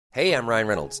Hey, I'm Ryan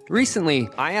Reynolds. Recently,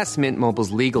 I asked Mint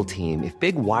Mobile's legal team if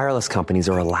big wireless companies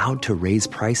are allowed to raise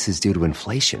prices due to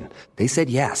inflation. They said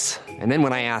yes. And then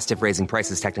when I asked if raising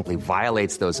prices technically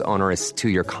violates those onerous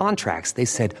two-year contracts, they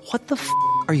said, "What the f***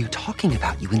 are you talking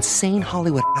about, you insane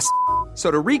Hollywood ass?" So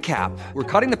to recap, we're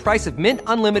cutting the price of Mint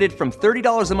Unlimited from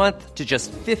 $30 a month to just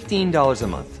 $15 a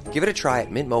month. Give it a try at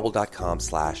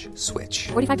mintmobile.com/switch.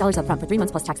 $45 up front for 3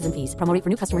 months plus taxes and fees. Promo rate for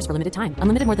new customers for limited time.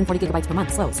 Unlimited more than 40 gigabytes per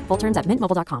month. Slows full terms at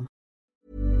mintmobile.com.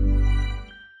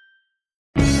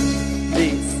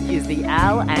 This is the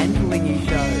Al and Lingy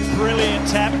Show. Brilliant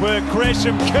tap work.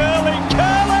 Gresham curling.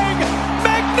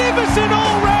 Magnificent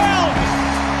all round.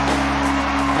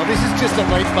 Oh, this is just a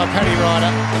leap by Paddy Ryder.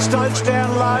 Stokes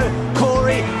down low.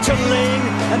 Corey to Ling.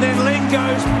 And then Ling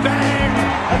goes bang.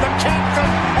 And the captain,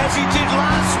 as he did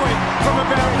last week from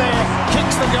about there,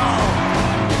 kicks the goal.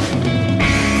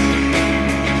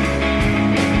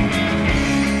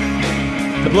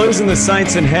 The Blues and the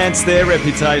Saints enhance their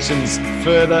reputations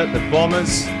further. The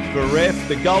Bombers bereft.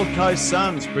 The Gold Coast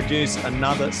Suns produce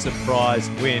another surprise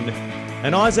win.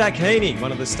 And Isaac Heaney,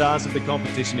 one of the stars of the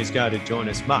competition, is going to join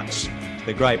us, much to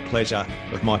the great pleasure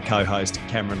of my co-host,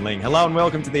 Cameron Ling. Hello and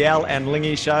welcome to the Al and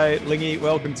Lingy Show. Lingy,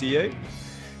 welcome to you.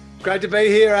 Great to be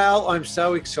here, Al. I'm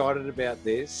so excited about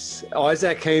this.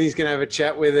 Isaac Heaney's going to have a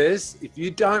chat with us. If you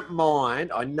don't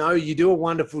mind, I know you do a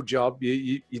wonderful job.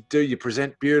 You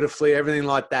present beautifully, everything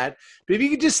like that. But if you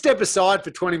could just step aside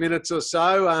for 20 minutes or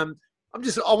so, I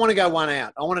want to go one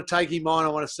out. I want to take him on. I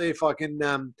want to see if I can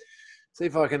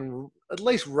at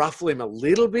least ruffle him a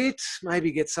little bit,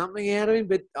 maybe get something out of him.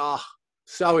 But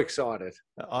so excited.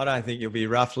 I don't think you'll be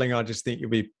ruffling. I just think you'll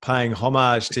be paying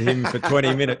homage to him for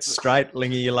 20 minutes straight.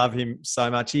 Lingy, you love him so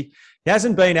much. He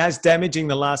hasn't been as damaging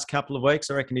the last couple of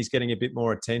weeks. I reckon he's getting a bit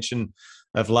more attention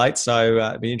of late. So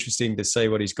it'd be interesting to see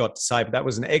what he's got to say. But that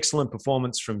was an excellent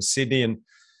performance from Sydney. And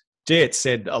it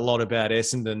said a lot about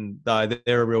Essendon, though.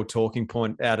 They're a real talking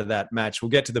point out of that match. We'll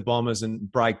get to the Bombers and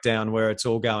break down where it's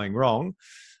all going wrong.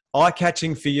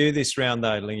 Eye-catching for you this round,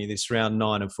 though, Lingy, this round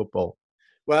 9 of football.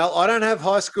 Well, I don't have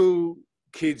high school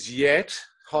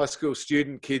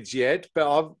student kids yet,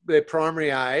 but they're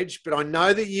primary age. But I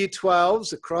know that year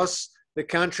 12s across the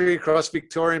country, across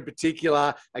Victoria in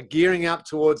particular, are gearing up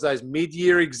towards those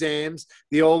mid-year exams,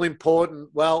 the all-important.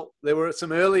 Well, there were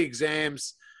some early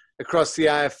exams across the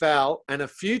AFL, and a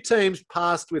few teams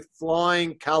passed with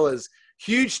flying colours.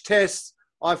 Huge tests,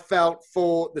 I felt,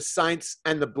 for the Saints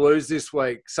and the Blues this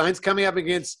week. Saints coming up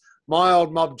against my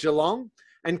old mob Geelong,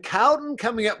 and Carlton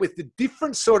coming up with the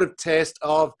different sort of test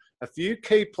of a few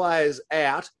key players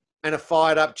out and a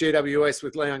fired-up GWS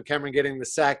with Leon Cameron getting the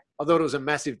sack. I thought it was a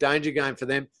massive danger game for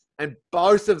them, and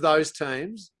both of those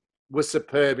teams were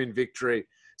superb in victory.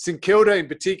 St Kilda in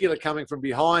particular, coming from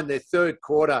behind, their third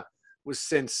quarter was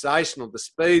sensational. The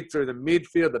speed through the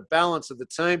midfield, the balance of the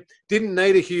team. Didn't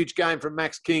need a huge game from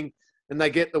Max King, and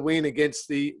they get the win against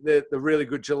the really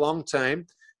good Geelong team.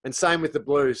 And same with the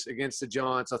Blues against the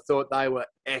Giants. I thought they were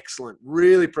excellent,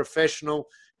 really professional,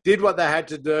 did what they had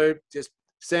to do. Just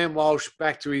Sam Walsh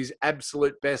back to his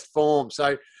absolute best form.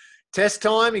 So test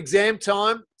time, exam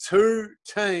time, 2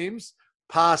 teams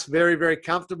passed very, very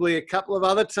comfortably. A couple of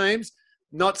other teams,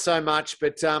 not so much,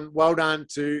 but well done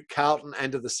to Carlton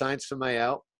and to the Saints for me,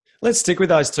 Al. Let's stick with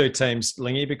those 2 teams,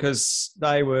 Lingy, because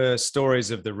they were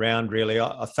stories of the round, really.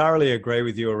 I thoroughly agree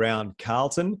with you around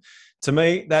Carlton. To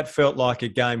me, that felt like a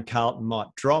game Carlton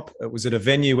might drop. It was at a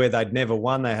venue where they'd never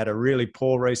won. They had a really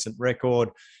poor recent record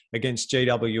against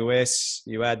GWS.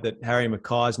 You add that Harry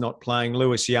Mackay's not playing.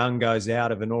 Lewis Young goes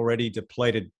out of an already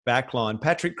depleted backline.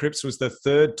 Patrick Cripps was the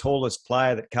 3rd tallest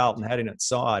player that Carlton had in its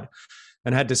side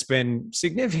and had to spend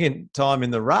significant time in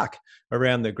the ruck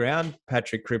around the ground.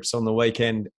 Patrick Cripps on the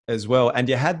weekend as well. And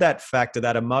you had that factor,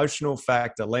 that emotional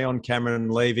factor, Leon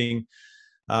Cameron leaving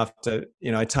after,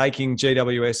 taking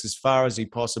GWS as far as he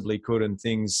possibly could, and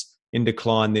things in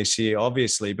decline this year,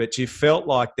 obviously. But you felt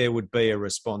like there would be a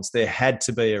response. There had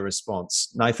to be a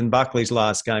response. Nathan Buckley's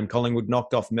last game, Collingwood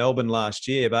knocked off Melbourne last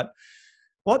year. But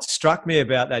what struck me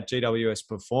about that GWS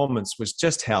performance was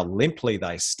just how limply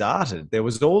they started. There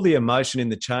was all the emotion in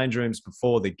the change rooms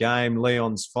before the game,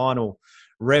 Leon's final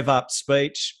rev-up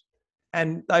speech.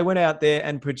 And they went out there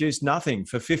and produced nothing.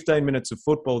 For 15 minutes of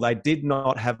football, they did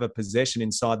not have a possession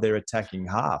inside their attacking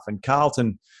half. And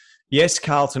Carlton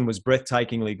was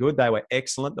breathtakingly good. They were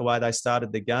excellent the way they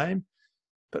started the game.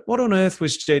 But what on earth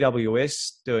was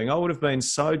GWS doing? I would have been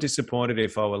so disappointed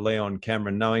if I were Leon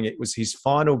Cameron, knowing it was his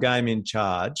final game in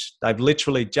charge. They've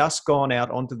literally just gone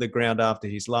out onto the ground after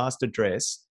his last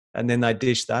address, and then they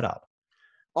dished that up.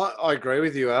 I agree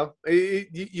with you, Al.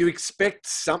 You expect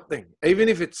something, even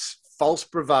if it's false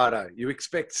bravado. You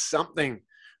expect something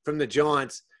from the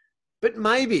Giants. But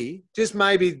maybe, just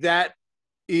maybe, that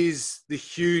is the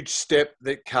huge step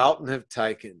that Carlton have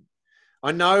taken.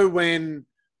 I know when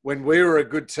we were a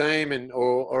good team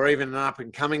or even an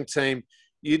up-and-coming team,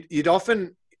 you'd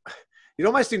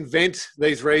almost invent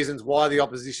these reasons why the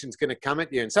opposition's going to come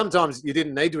at you. And sometimes you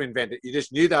didn't need to invent it. You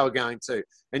just knew they were going to.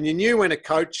 And you knew when a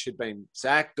coach had been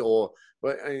sacked or,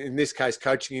 in this case,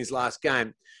 coaching his last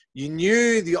game, you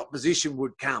knew the opposition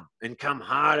would come and come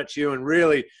hard at you and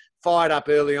really fired up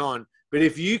early on. But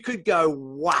if you could go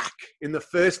whack in the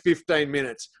first 15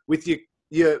 minutes with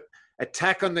your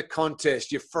attack on the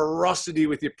contest, your ferocity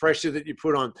with your pressure that you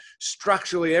put on,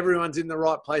 structurally everyone's in the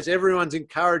right place, everyone's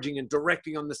encouraging and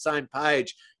directing on the same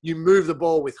page, you move the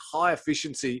ball with high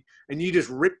efficiency and you just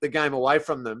rip the game away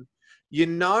from them, you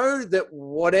know that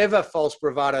whatever false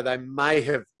bravado they may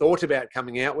have thought about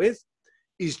coming out with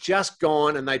is just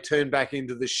gone, and they turn back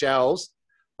into the shells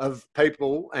of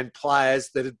people and players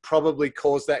that had probably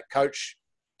caused that coach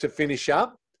to finish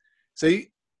up. So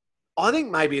I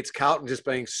think maybe it's Carlton just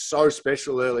being so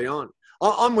special early on.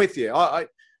 I'm with you. I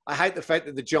hate the fact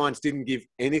that the Giants didn't give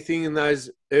anything in those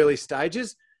early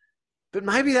stages, but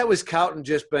maybe that was Carlton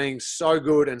just being so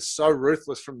good and so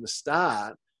ruthless from the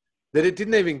start that it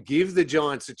didn't even give the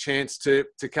Giants a chance to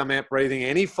come out breathing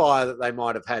any fire that they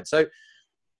might have had. So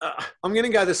I'm going to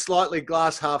go the slightly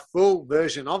glass half full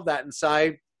version of that and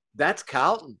say that's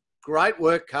Carlton. Great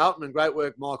work, Carlton, and great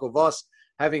work, Michael Voss,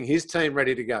 having his team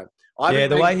ready to go.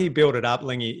 The way he built it up,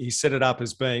 Lingy, he set it up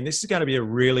as being, this is going to be a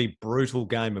really brutal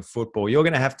game of football. You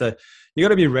got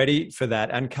to be ready for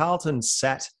that. And Carlton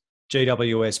sat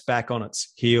GWS back on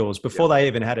its heels before they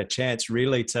even had a chance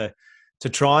really to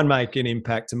try and make an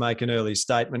impact, to make an early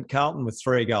statement. Carlton with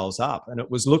 3 goals up, and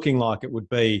it was looking like it would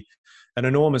be an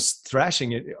enormous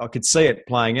thrashing. I could see it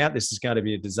playing out. This is going to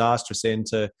be a disastrous end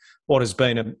to what has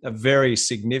been a very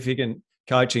significant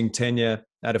coaching tenure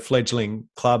at a fledgling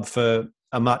club for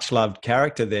a much-loved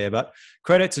character there. But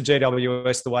credit to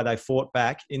GWS, the way they fought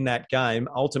back in that game.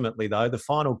 Ultimately, though, the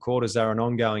final quarters are an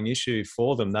ongoing issue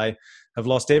for them. They have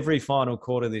lost every final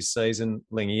quarter this season,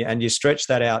 Lingy, and you stretch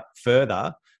that out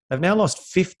further, they've now lost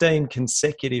 15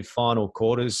 consecutive final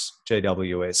quarters,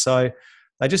 GWS. So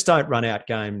they just don't run out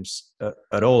games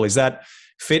at all. Is that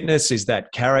fitness? Is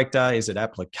that character? Is it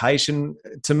application?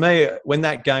 To me, when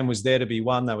that game was there to be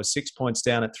won, they were 6 points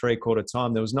down at 3/4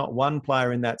 time. There was not one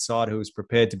player in that side who was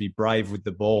prepared to be brave with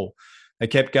the ball. They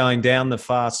kept going down the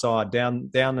far side,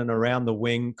 down and around the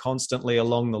wing, constantly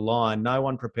along the line. No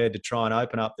one prepared to try and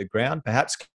open up the ground.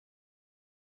 Perhaps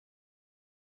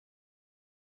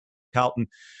Carlton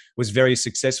was very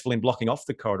successful in blocking off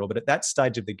the corridor, but at that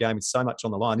stage of the game, it's so much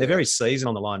on the line. Their very season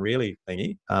on the line, really,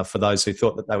 Thingy, for those who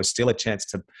thought that they were still a chance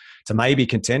to maybe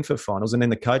contend for finals. And then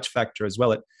the coach factor as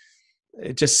well,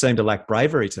 it just seemed to lack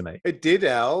bravery to me. It did,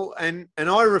 Al, and I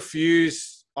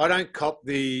don't cop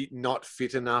the not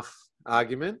fit enough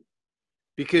argument,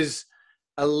 because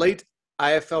elite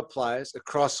AFL players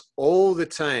across all the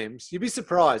teams, you'd be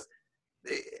surprised,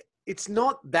 it's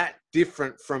not that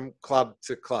different from club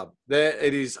to club.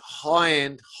 It is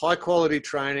high-end, high-quality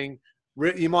training.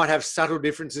 You might have subtle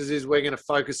differences. We're going to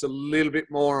focus a little bit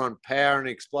more on power and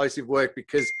explosive work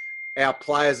because our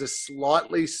players are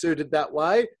slightly suited that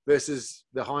way versus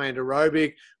the high-end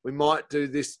aerobic. We might do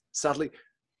this subtly.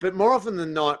 But more often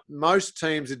than not, most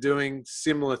teams are doing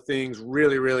similar things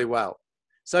really, really well.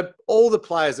 So all the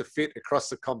players are fit across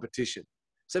the competition.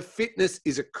 So fitness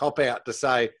is a cop-out to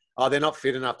say, oh, they're not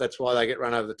fit enough, that's why they get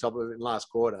run over the top of it in last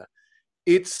quarter.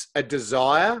 It's a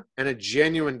desire and a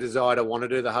genuine desire to want to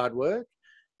do the hard work.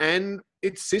 And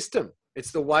it's system.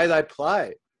 It's the way they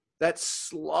play. That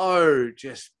slow,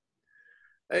 just,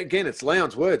 again, it's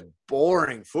Leon's word,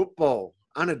 boring football,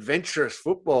 unadventurous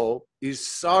football is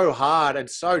so hard and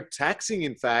so taxing,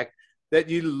 in fact, that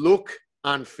you look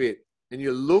unfit and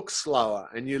you look slower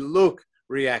and you look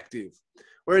reactive.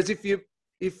 Whereas if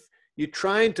you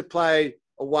train to play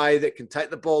a way that can take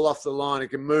the ball off the line, it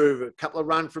can move, a couple of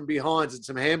run from behinds and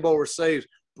some handball receives,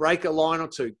 break a line or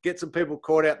two, get some people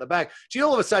caught out the back. Gee,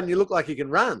 all of a sudden you look like you can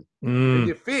run and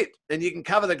you're fit and you can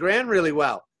cover the ground really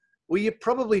well. Well, you're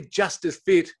probably just as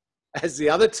fit as the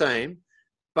other team,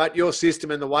 but your system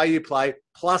and the way you play,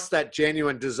 plus that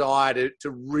genuine desire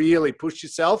to really push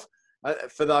yourself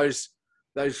for those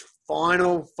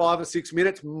final 5 or 6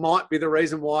 minutes might be the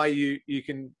reason why you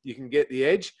can get the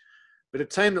edge. But a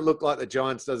team that looked like the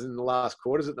Giants does in the last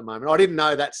quarters at the moment, I didn't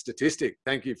know that statistic.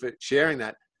 Thank you for sharing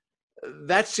that.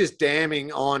 That's just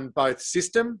damning on both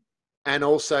system and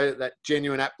also that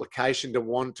genuine application to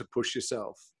want to push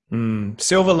yourself.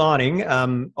 Silver lining,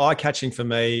 eye-catching for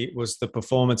me was the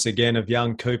performance again of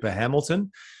young Cooper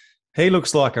Hamilton. He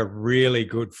looks like a really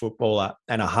good footballer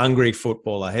and a hungry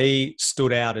footballer. He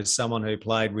stood out as someone who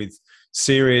played with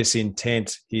serious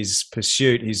intent. His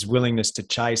pursuit, his willingness to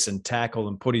chase and tackle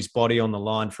and put his body on the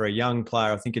line for a young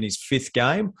player, I think in his 5th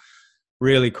game,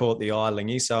 really caught the eye,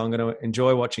 Lingy. So I'm going to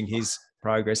enjoy watching his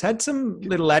progress. Had some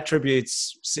little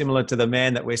attributes similar to the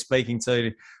man that we're speaking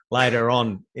to later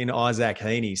on in Isaac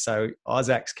Heaney. So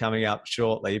Isaac's coming up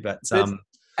shortly. But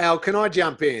Al, can I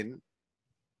jump in?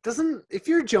 If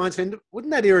you're a Giants fan,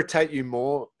 wouldn't that irritate you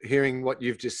more hearing what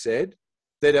you've just said?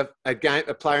 That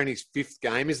a player in his 5th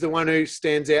game is the one who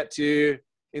stands out to you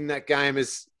in that game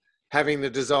as having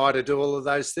the desire to do all of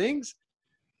those things?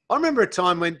 I remember a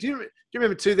time when, do you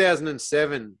remember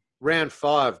 2007, round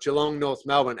 5, Geelong, North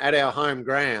Melbourne, at our home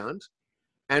ground,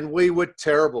 and we were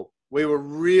terrible. We were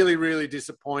really, really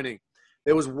disappointing.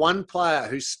 There was one player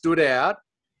who stood out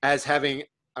as having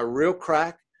a real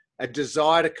crack, a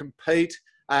desire to compete,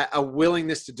 a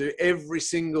willingness to do every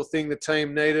single thing the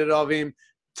team needed of him,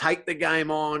 take the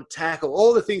game on, tackle,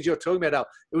 all the things you're talking about, Al.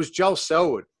 It was Joel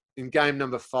Selwood in game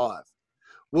number 5.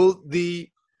 Well,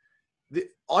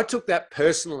 I took that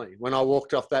personally when I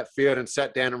walked off that field and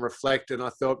sat down and reflected, and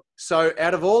I thought, so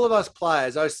out of all of us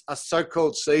players, us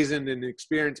so-called seasoned and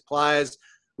experienced players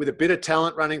with a bit of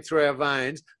talent running through our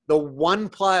veins, the one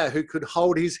player who could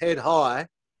hold his head high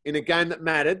in a game that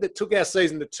mattered, that took our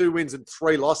season to 2 wins and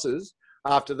 3 losses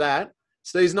after that,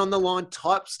 season on the line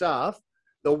type stuff,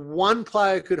 the one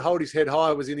player who could hold his head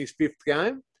high was in his 5th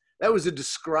game. That was a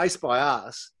disgrace by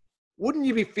us. Wouldn't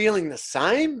you be feeling the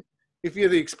same if you're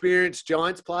the experienced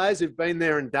Giants players who've been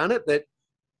there and done it, that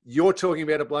you're talking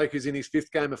about a bloke who's in his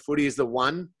 5th game of footy as the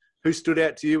one who stood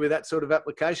out to you with that sort of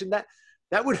application?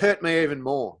 That would hurt me even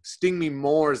more, sting me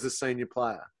more as the senior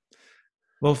player.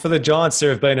 Well, for the Giants,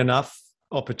 there have been enough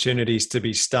opportunities to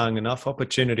be stung, enough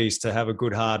opportunities to have a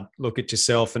good hard look at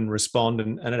yourself and respond,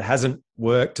 and it hasn't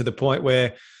worked to the point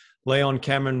where Leon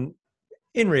Cameron,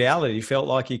 in reality, felt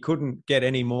like he couldn't get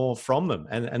any more from them.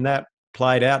 And that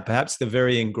played out. Perhaps the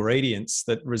very ingredients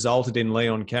that resulted in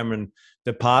Leon Cameron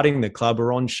departing the club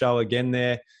are on show again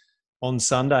there on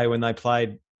Sunday when they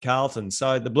played Carlton.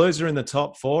 So the Blues are in the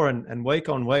top 4, and week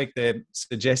on week they're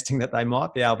suggesting that they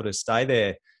might be able to stay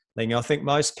there. I think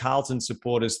most Carlton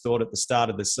supporters thought at the start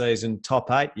of the season,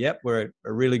 top 8, yep, we're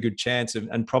a really good chance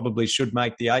and probably should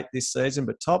make the 8 this season.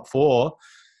 But top 4,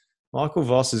 Michael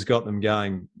Voss has got them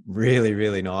going really,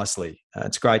 really nicely.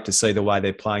 It's great to see the way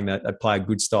they're playing that. They play a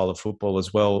good style of football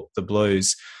as well, the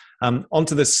Blues. On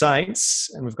to the Saints,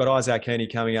 and we've got Isaac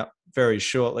Heaney coming up very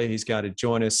shortly. He's going to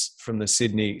join us from the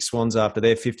Sydney Swans after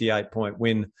their 58-point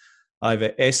win over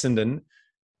Essendon.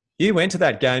 You went to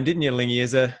that game, didn't you, Lingy,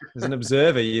 as an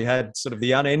observer? You had sort of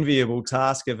the unenviable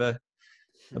task of a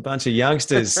bunch of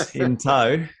youngsters in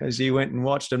tow as you went and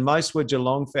watched, and most were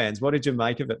Geelong fans. What did you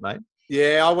make of it, mate?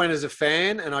 Yeah, I went as a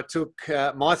fan, and I took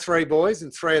my 3 boys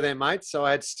and 3 of their mates. So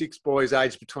I had 6 boys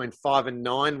aged between 5 and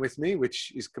 9 with me,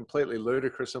 which is completely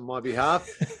ludicrous on my behalf.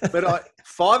 But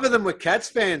 5 of them were Cats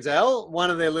fans, Al.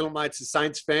 One of their little mates is a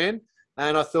Saints fan.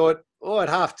 And I thought, at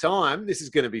half-time, this is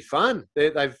going to be fun.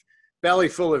 They've belly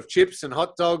full of chips and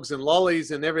hot dogs and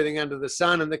lollies and everything under the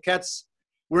sun, and the Cats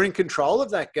were in control of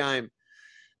that game.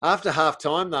 After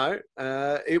half-time, though,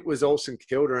 it was all St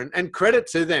Kilda, and credit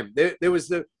to them. There was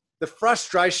the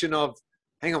frustration of,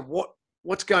 hang on,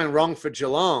 what's going wrong for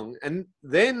Geelong? And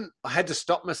then I had to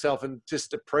stop myself and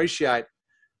just appreciate,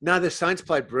 no, the Saints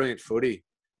played brilliant footy.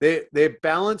 Their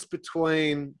balance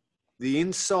between the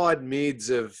inside mids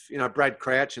of, Brad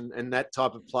Crouch and that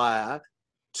type of player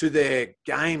to their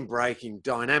game-breaking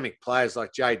dynamic players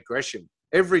like Jade Gresham.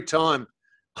 Every time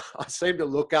I seem to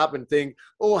look up and think,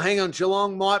 hang on,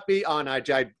 Geelong might be, no,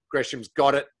 Jade Gresham's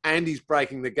got it, and he's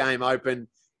breaking the game open,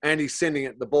 and he's sending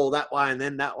it the ball that way and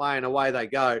then that way, and away they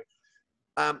go.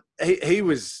 He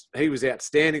was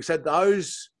outstanding. So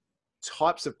those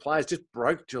types of players just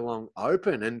broke Geelong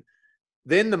open, and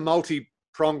then the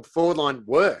multi-pronged forward line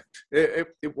worked.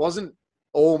 It wasn't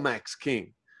all Max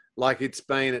King like it's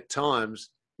been at times.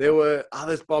 There were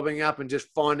others bobbing up and just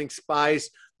finding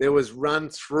space. There was run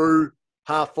through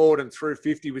half forward and through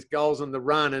 50 with goals on the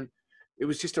run, and it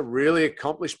was just a really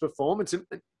accomplished performance. And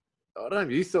I don't know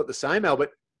if you thought the same, Al, but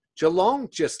Geelong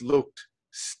just looked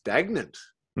stagnant.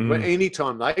 But any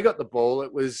time they got the ball,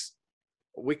 it was,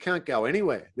 we can't go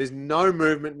anywhere. There's no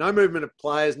movement of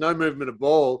players, no movement of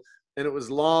ball, and it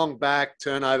was long back,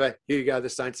 turnover, here you go, the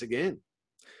Saints again.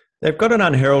 They've got an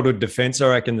unheralded defence, I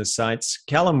reckon, the Saints.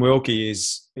 Callum Wilkie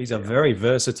he's a very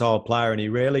versatile player, and he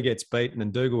rarely gets beaten,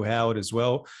 and Dougal Howard as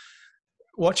well.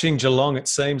 Watching Geelong, it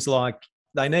seems like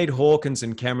they need Hawkins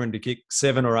and Cameron to kick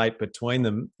 7 or 8 between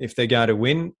them if they're going to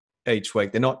win each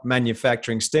week. They're not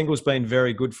manufacturing. Stengel's been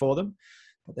very good for them,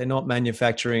 but they're not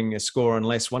manufacturing a score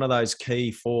unless one of those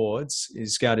key forwards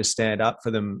is going to stand up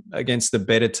for them against the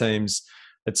better teams,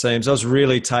 it seems. I was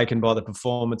really taken by the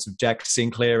performance of Jack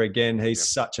Sinclair again. He's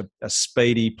such a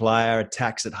speedy player,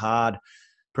 attacks it hard,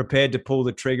 prepared to pull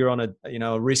the trigger on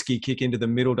a risky kick into the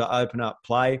middle to open up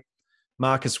play.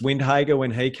 Marcus Windhager,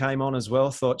 when he came on as well,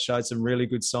 thought showed some really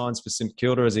good signs for St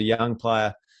Kilda as a young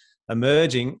player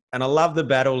emerging. And I love the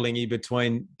battle, Lingy,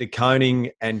 between De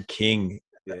Koning and King.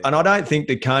 Yeah. And I don't think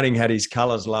De Koning had his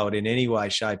colours lowered in any way,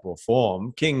 shape or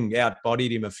form. King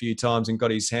outbodied him a few times and got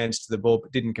his hands to the ball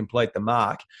but didn't complete the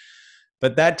mark.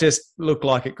 But that just looked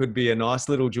like it could be a nice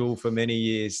little duel for many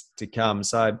years to come.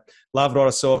 So loved what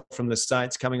I saw from the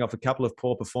Saints coming off a couple of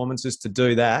poor performances to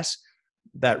do that.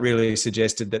 That really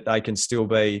suggested that they can still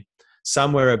be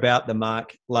somewhere about the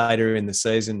mark later in the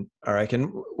season, I reckon.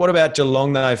 What about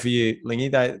Geelong, though, for you, Lingy?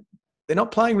 They're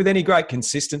not playing with any great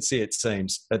consistency, it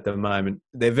seems, at the moment.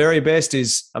 Their very best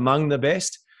is among the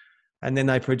best, and then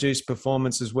they produce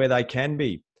performances where they can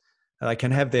be. They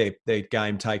can have their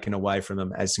game taken away from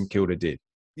them, as St Kilda did.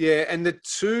 Yeah, and the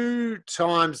 2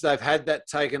 times they've had that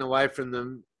taken away from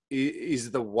them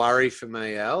is the worry for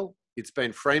me, Al. It's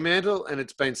been Fremantle and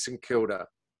it's been St Kilda.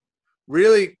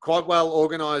 Really quite well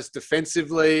organised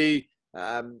defensively,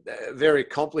 very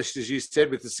accomplished, as you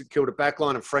said, with the St Kilda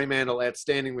backline, and Fremantle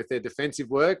outstanding with their defensive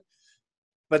work.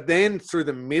 But then through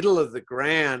the middle of the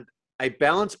ground, a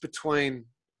balance between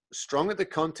strong at the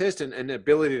contest and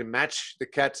ability to match the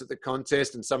Cats at the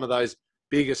contest and some of those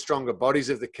bigger, stronger bodies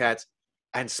of the Cats,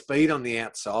 and speed on the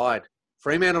outside.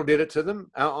 Fremantle did it to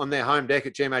them on their home deck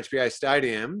at GMHBA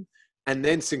Stadium. And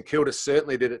then St Kilda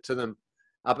certainly did it to them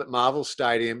up at Marvel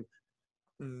Stadium.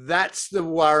 That's the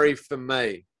worry for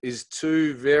me, is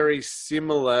 2 very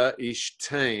similar-ish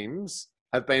teams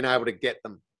have been able to get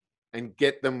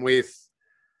them with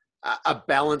a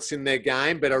balance in their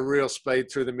game, but a real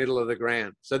speed through the middle of the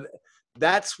ground. So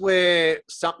that's where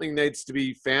something needs to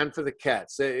be found for the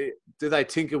Cats. Do they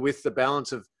tinker with the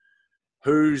balance of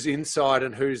who's inside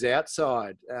and who's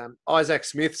outside? Isaac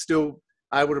Smith still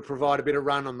able to provide a bit of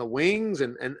run on the wings,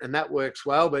 and that works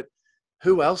well. But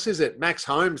who else is it? Max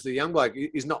Holmes, the young bloke,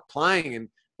 is not playing, and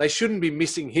they shouldn't be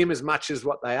missing him as much as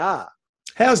what they are.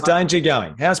 How's Danger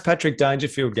going? How's Patrick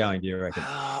Dangerfield going, do you reckon?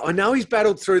 I know he's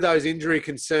battled through those injury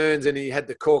concerns, and he had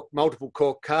the multiple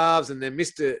cork calves, and then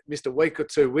missed a week or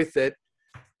 2 with it.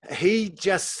 He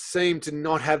just seemed to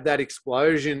not have that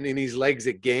explosion in his legs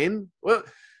again. Well,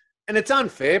 and it's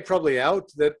unfair, probably, Al,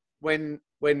 that when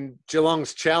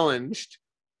Geelong's challenged,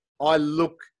 I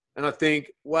look and I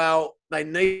think, well, they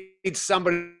need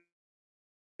somebody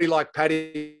like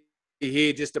Paddy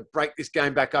here just to break this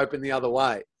game back open the other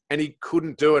way. And he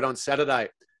couldn't do it on Saturday.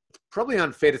 It's probably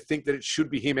unfair to think that it should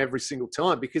be him every single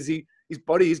time, because his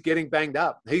body is getting banged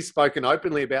up. He's spoken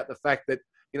openly about the fact that,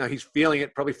 he's feeling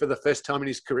it probably for the first time in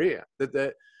his career, that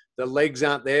the legs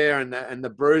aren't there and the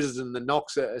bruises and the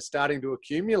knocks are starting to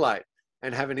accumulate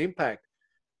and have an impact.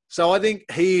 So I think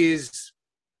he is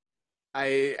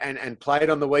and played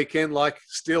on the weekend like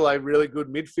still a really good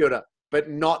midfielder, but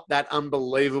not that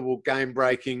unbelievable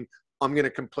game-breaking, I'm going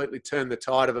to completely turn the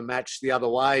tide of a match the other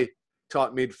way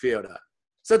type midfielder.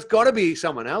 So it's got to be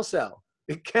someone else, Al.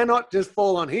 It cannot just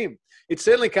fall on him. It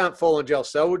certainly can't fall on Joel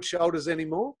Selwood's shoulders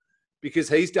anymore, because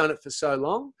he's done it for so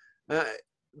long.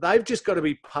 They've just got to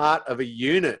be part of a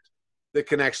unit that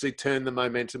can actually turn the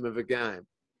momentum of a game.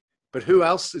 But who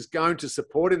else is going to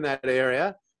support in that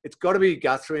area? It's got to be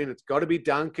Guthrie, and it's got to be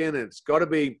Duncan, and it's got to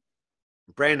be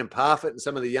Brandon Parfitt and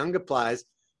some of the younger players,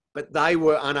 but they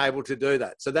were unable to do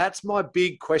that. So that's my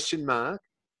big question mark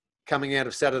coming out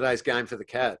of Saturday's game for the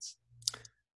Cats.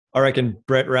 I reckon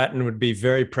Brett Ratton would be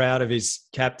very proud of his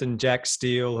captain, Jack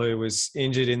Steele, who was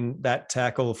injured in that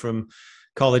tackle from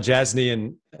College Asney,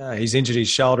 and he's injured his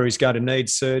shoulder. He's going to need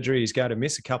surgery. He's going to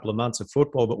miss a couple of months of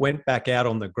football, but went back out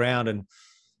on the ground and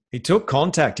he took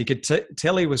contact. You could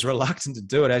tell he was reluctant to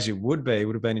do it, as you would be. He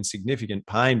would have been in significant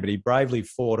pain, but he bravely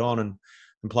fought on and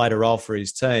played a role for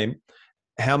his team.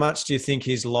 How much do you think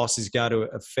his loss is going to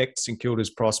affect St Kilda's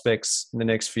prospects in the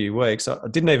next few weeks? I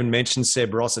didn't even mention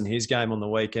Seb Ross and his game on the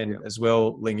weekend as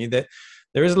well, Lingy. That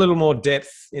there is a little more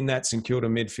depth in that St Kilda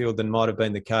midfield than might have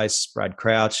been the case. Brad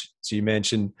Crouch, as you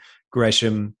mentioned,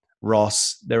 Gresham,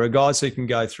 Ross. There are guys who can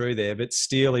go through there, but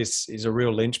Steele is a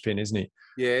real linchpin, isn't he?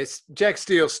 Yes, Jack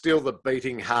Steele's still the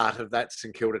beating heart of that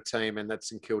St Kilda team and that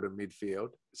St Kilda midfield.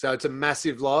 So it's a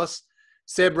massive loss.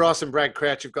 Seb Ross and Brad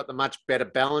Crouch have got the much better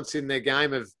balance in their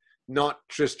game of not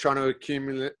just trying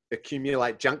to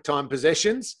accumulate junk time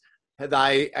possessions,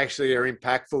 they actually are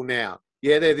impactful now.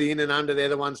 Yeah, they're the in and under. They're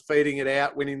the ones feeding it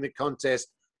out, winning the contest,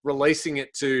 releasing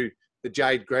it to the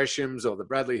Jade Greshams or the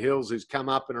Bradley Hills who's come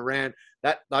up and around,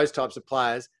 those types of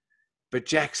players. But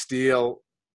Jack Steele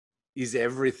is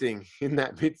everything in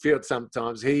that midfield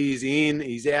sometimes. He's in,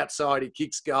 he's outside, he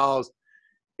kicks goals.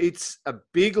 It's a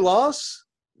big loss,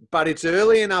 but it's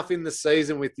early enough in the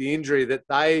season with the injury that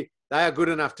they are good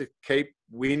enough to keep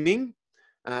winning.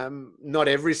 Not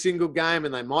every single game,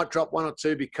 and they might drop one or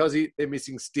two because they're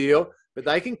missing Steele, but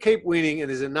they can keep winning, and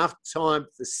there's enough time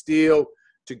for Steele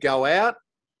to go out,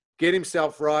 get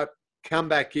himself right, come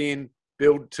back in,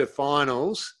 build to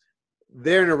finals.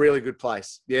 They're in a really good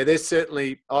place. Yeah, they're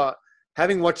certainly,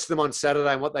 having watched them on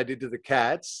Saturday and what they did to the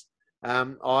Cats,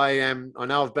 I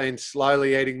know I've been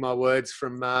slowly eating my words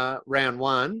from round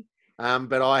one,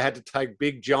 but I had to take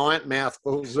big, giant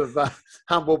mouthfuls of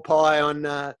humble pie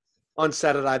on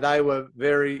Saturday. They were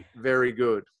very, very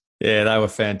good. Yeah, they were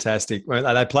fantastic.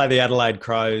 They play the Adelaide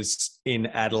Crows in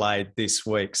Adelaide this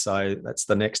week, so that's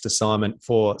the next assignment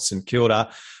for St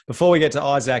Kilda. Before we get to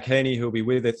Isaac Heaney, who'll be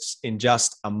with us in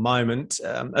just a moment,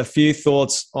 a few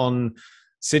thoughts on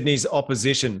Sydney's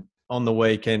opposition on the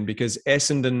weekend, because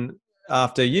Essendon,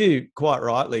 after you quite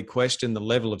rightly questioned the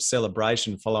level of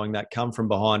celebration following that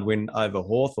come-from-behind win over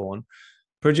Hawthorn,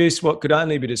 produced what could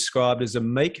only be described as a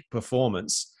meek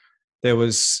performance. There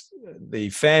was the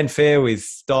fanfare with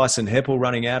Dyson Heppel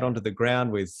running out onto the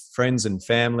ground with friends and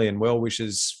family and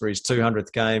well-wishers for his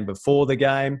 200th game before the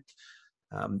game.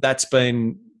 That's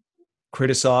been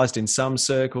criticised in some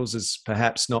circles as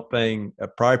perhaps not being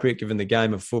appropriate, given the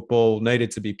game of football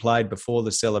needed to be played before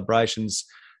the celebrations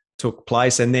took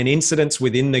place. And then incidents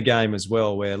within the game as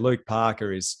well, where Luke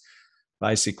Parker is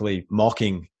basically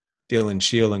mocking Dylan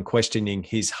Shiel and questioning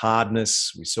his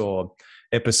hardness. We saw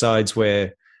episodes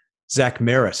where Zach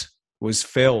Merritt was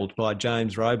felled by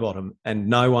James Rowbottom and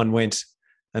no one went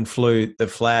and flew the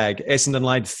flag. Essendon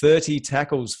laid 30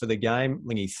 tackles for the game.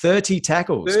 Lingy, 30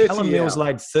 tackles. 30, Callum Mills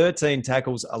laid 13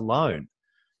 tackles alone.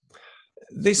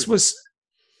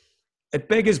 It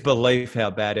beggars belief how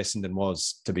bad Essendon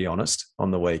was, to be honest,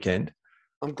 on the weekend.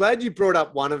 I'm glad you brought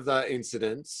up one of the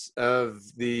incidents of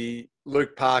the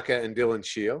Luke Parker and Dylan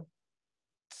Shiel.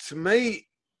 To me,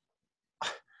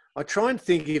 I try and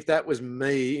think if that was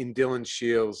me in Dylan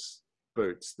Shiel's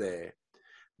boots there,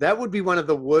 that would be one of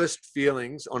the worst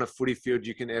feelings on a footy field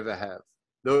you can ever have.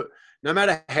 No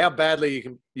matter how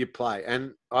badly you play,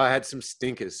 and I had some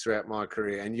stinkers throughout my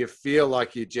career, and you feel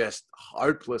like you're just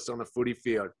hopeless on a footy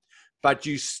field, but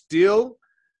you still,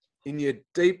 in your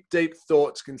deep, deep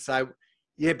thoughts, can say,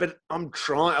 yeah, but I'm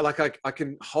trying. Like I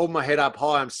can hold my head up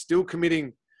high. I'm still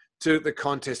committing to the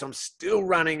contest. I'm still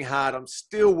running hard. I'm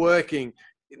still working.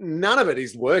 None of it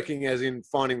is working as in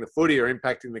finding the footy or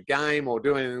impacting the game or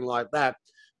doing anything like that.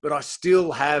 But I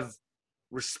still have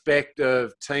respect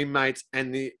of teammates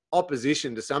and the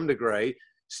opposition to some degree,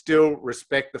 still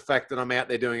respect the fact that I'm out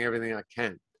there doing everything I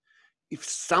can. If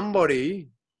somebody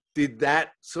did that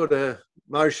sort of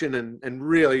motion and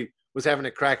really was having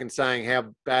a crack and saying how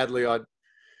badly I'd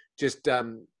just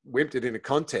wimped it in a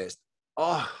contest,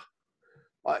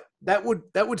 that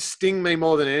would sting me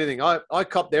more than anything. I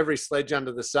copped every sledge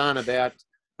under the sun about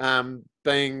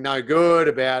being no good,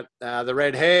 about the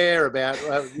red hair, about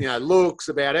looks,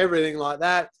 about everything like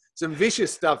that. Some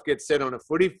vicious stuff gets said on a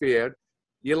footy field.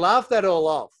 You laugh that all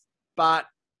off, but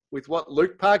with what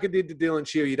Luke Parker did to Dylan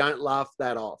Shiel, you don't laugh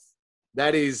that off.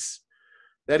 That is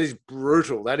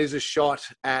brutal. That is a shot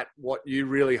at what you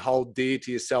really hold dear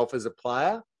to yourself as a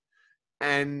player.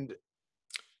 And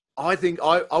I think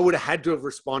I would have had to have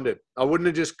responded. I wouldn't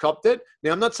have just copped it.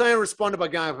 Now, I'm not saying I responded by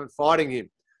going up and fighting him.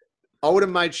 I would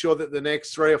have made sure that the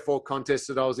next 3 or 4 contests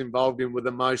that I was involved in were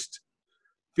the most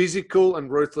physical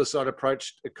and ruthless I'd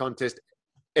approached a contest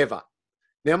ever.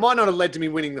 Now, it might not have led to me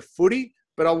winning the footy,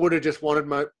 but I would have just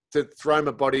wanted to throw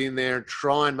my body in there and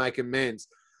try and make amends.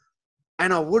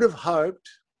 And I would have hoped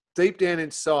deep down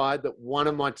inside that one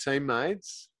of my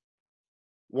teammates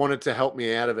wanted to help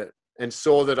me out of it and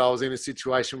saw that I was in a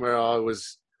situation where I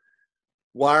was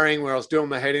worrying, where I was doing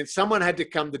my head in. Someone had to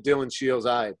come to Dylan Shiel's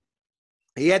aid.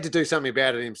 He had to do something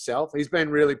about it himself. He's been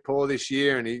really poor this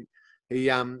year, and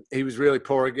he was really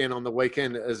poor again on the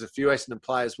weekend, as a few Essendon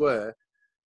players were.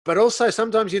 But also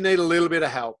sometimes you need a little bit of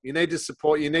help. You need to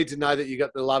support. You need to know that you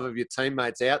got the love of your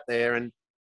teammates out there, and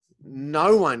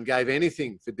no one gave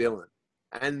anything for Dylan.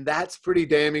 And that's pretty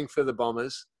damning for the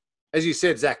Bombers. As you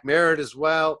said, Zach Merritt as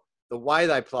well, the way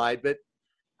they played. But,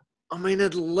 I mean,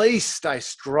 at least stay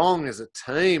strong as a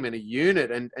team and a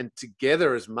unit and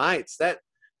together as mates.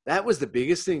 That was the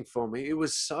biggest thing for me. It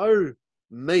was so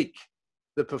meek,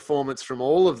 the performance from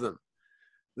all of them.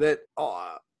 that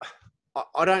I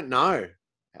don't know.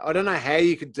 I don't know how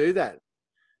you could do that.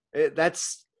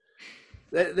 That's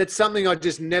something I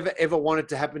just never, ever wanted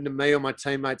to happen to me or my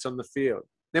teammates on the field.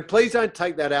 Now, please don't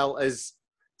take that, Al, as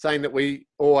saying that we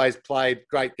always played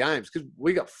great games, because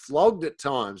we got flogged at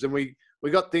times and we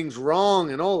got things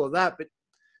wrong and all of that. But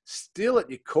still, at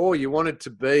your core, you wanted to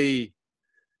be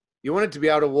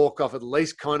able to walk off at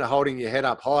least kind of holding your head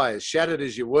up high, as shattered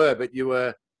as you were, but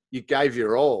you gave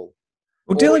your all.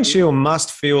 Well, Dylan Shield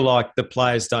must feel like the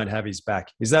players don't have his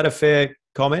back. Is that a fair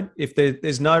comment? If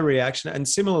there's no reaction, and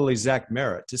similarly Zach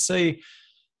Merrett, to see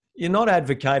you're not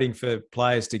advocating for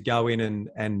players to go in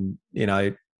and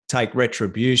take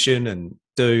retribution and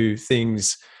do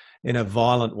things in a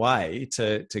violent way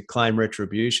to claim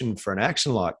retribution for an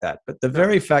action like that. But the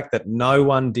very fact that no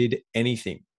one did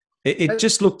anything, it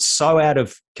just looked so out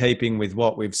of keeping with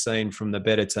what we've seen from the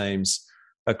better teams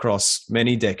across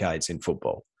many decades in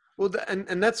football. Well,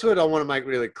 and that's what I want to make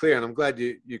really clear, and I'm glad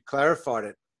you clarified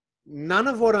it. None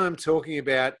of what I'm talking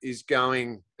about is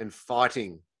going and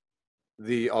fighting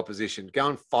the opposition. Go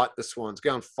and fight the Swans.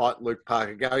 Go and fight Luke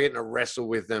Parker. Go get in a wrestle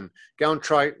with them. Go and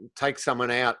try take someone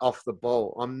out off the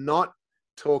ball. I'm not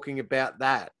talking about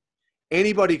that.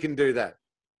 Anybody can do that.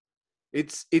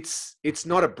 It's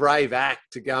not a brave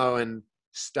act to go and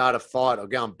start a fight or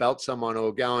go and belt someone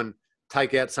or go and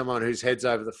take out someone whose head's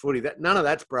over the footy. None of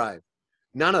that's brave.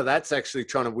 None of that's actually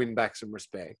trying to win back some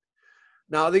respect.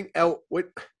 No, I think, El,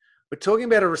 we're talking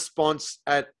about a response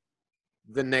at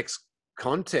the next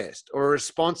contest or a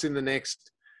response in the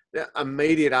next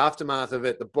immediate aftermath of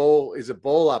it. The ball is a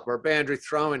ball up or a boundary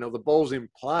throw-in or the ball's in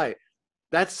play.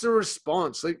 That's the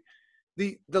response. Like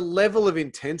the level of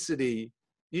intensity,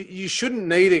 you shouldn't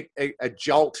need a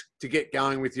jolt to get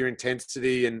going with your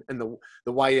intensity and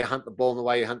the way you hunt the ball and the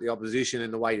way you hunt the opposition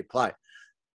and the way you play.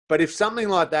 But if something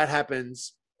like that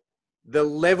happens, the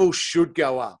level should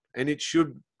go up and it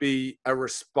should be a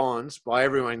response by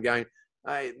everyone going,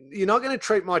 hey, you're not going to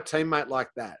treat my teammate like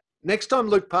that. Next time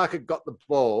Luke Parker got the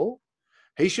ball,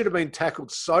 he should have been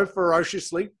tackled so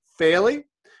ferociously, fairly,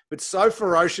 but so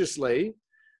ferociously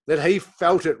that he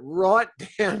felt it right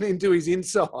down into his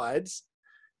insides,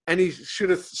 and he should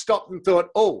have stopped and thought,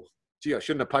 oh, gee, I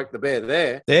shouldn't have poked the bear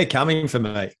there. They're coming for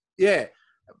me. Yeah.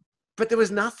 But there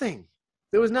was nothing.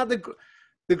 There was nothing.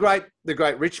 The great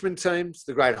Richmond teams,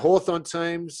 the great Hawthorn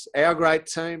teams, our great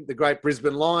team, the great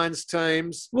Brisbane Lions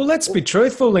teams. Well, let's be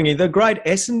truthful, Lingy. The great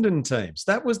Essendon teams.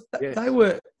 They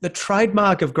were the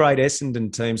trademark of great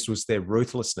Essendon teams was their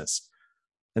ruthlessness,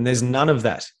 and there's none of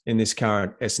that in this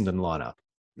current Essendon lineup.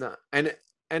 No,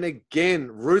 and again,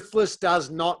 ruthless does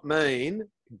not mean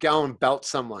go and belt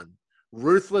someone.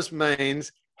 Ruthless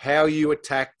means how you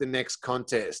attack the next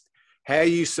contest. How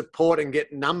you support and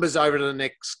get numbers over to the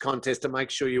next contest to make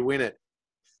sure you win it.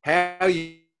 How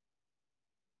you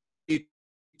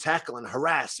tackle and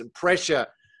harass and pressure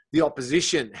the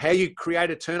opposition. How you create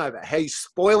a turnover. How you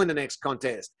spoil in the next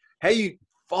contest. How you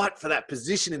fight for that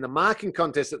position in the marking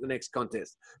contest at the next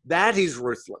contest. That is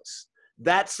ruthless.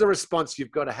 That's the response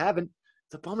you've got to have. And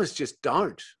the Bombers just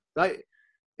don't.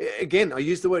 Again, I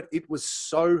use the word, it was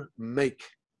so meek,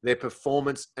 their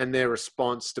performance and their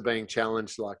response to being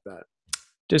challenged like that.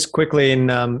 Just quickly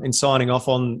in signing off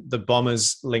on the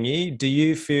Bombers, Lingy, do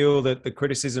you feel that the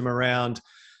criticism around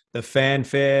the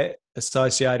fanfare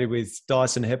associated with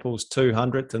Dyson Heppell's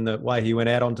 200th and the way he went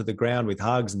out onto the ground with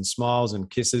hugs and smiles and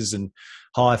kisses and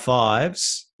high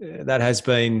fives, that has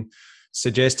been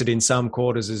suggested in some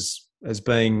quarters as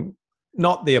being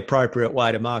not the appropriate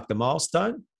way to mark the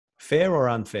milestone? Fair or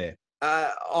unfair?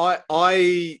 I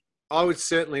would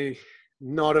certainly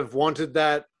not have wanted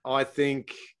that. I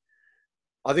think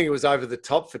it was over the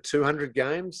top for 200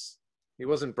 games. He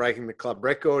wasn't breaking the club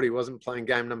record. He wasn't playing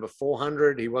game number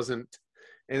 400. He wasn't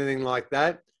anything like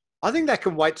that. I think that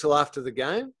can wait till after the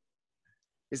game.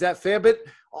 Is that fair? But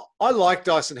I like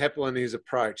Dyson Heppell and his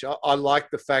approach. I like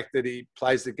the fact that he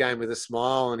plays the game with a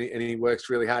smile and he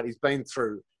works really hard. He's been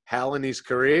through hell in his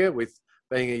career with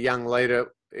being a young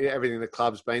leader, everything the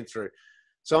club's been through.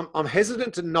 So I'm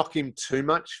hesitant to knock him too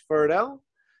much for it, Al.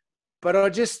 But I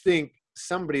just think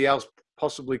somebody else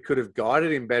possibly could have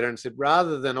guided him better and said,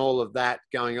 rather than all of that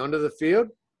going onto the field,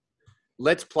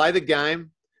 let's play the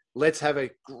game. Let's have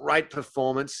a great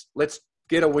performance. Let's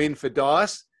get a win for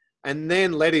Dice, and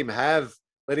then let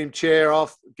him chair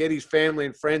off, get his family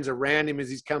and friends around him as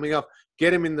he's coming off,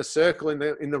 get him in the circle in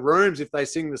the rooms if they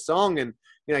sing the song, and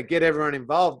get everyone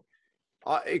involved.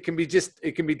 It can be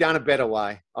done a better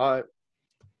way. I'm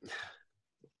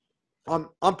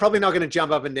probably not going to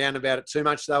jump up and down about it too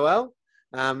much though, Al.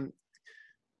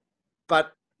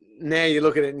 But now you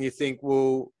look at it and you think,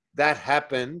 well, that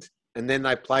happened and then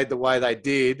they played the way they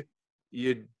did,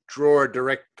 you draw a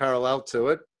direct parallel to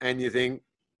it and you think,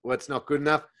 well, it's not good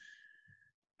enough.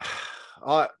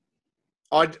 I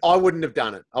wouldn't have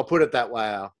done it. I'll put it that way,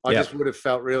 Al. I just would have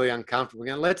felt really uncomfortable.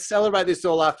 Going, let's celebrate this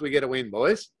all after we get a win,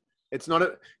 boys. It's not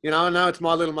I know it's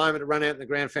my little moment to run out in the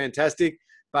ground, fantastic,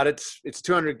 but it's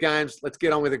 200 games. Let's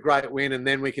get on with a great win, and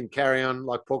then we can carry on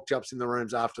like pork chops in the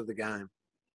rooms after the game.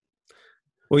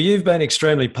 Well, you've been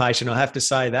extremely patient, I have to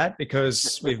say that,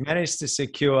 because we've managed to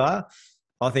secure,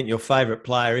 I think, your favourite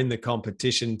player in the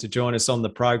competition to join us on the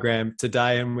program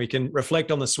today, and we can reflect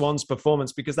on the Swans'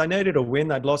 performance because they needed a win.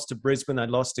 They'd lost to Brisbane, they'd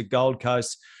lost to Gold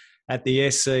Coast at the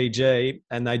SCG,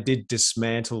 and they did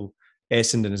dismantle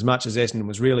Essendon. As much as Essendon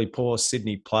was really poor,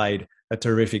 Sydney played a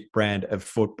terrific brand of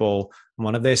football.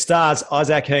 One of their stars,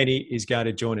 Isaac Heaney, is going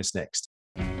to join us next.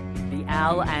 The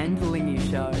Al and Lingy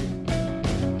Show.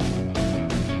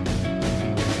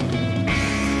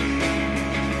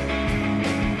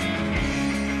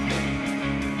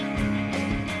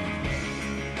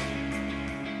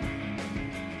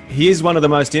 He is one of the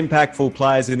most impactful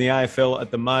players in the AFL at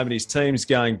the moment. His team's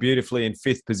going beautifully in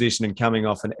 5th position and coming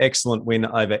off an excellent win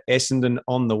over Essendon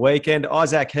on the weekend.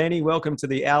 Isaac Heaney, welcome to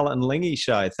the Al and Lingy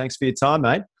Show. Thanks for your time,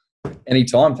 mate.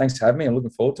 Anytime. Thanks for having me. I'm looking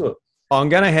forward to it. I'm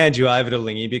going to hand you over to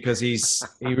Lingy because he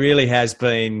really has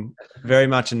been very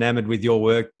much enamoured with your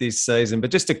work this season.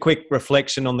 But just a quick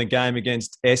reflection on the game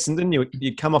against Essendon.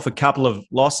 You'd come off a couple of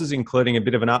losses, including a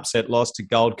bit of an upset loss to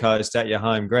Gold Coast at your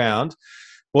home ground.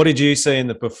 What did you see in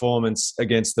the performance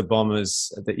against the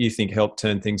Bombers that you think helped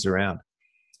turn things around?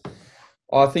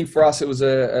 I think for us, it was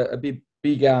a big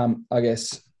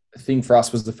thing for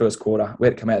us was the first quarter. We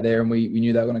had to come out there and we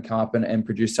knew they were going to come up and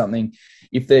produce something.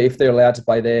 If they're allowed to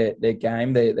play their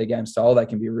game, their game style, they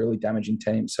can be a really damaging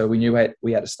team. So we knew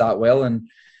we had to start well, and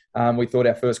we thought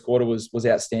our first quarter was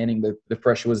outstanding. The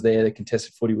pressure was there, the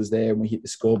contested footy was there, and we hit the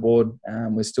scoreboard.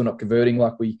 We're still not converting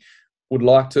like we would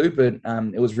like to, but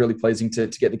it was really pleasing to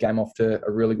get the game off to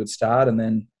a really good start. And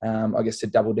then I guess to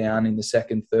double down in the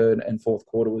second, third and fourth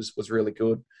quarter was really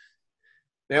good.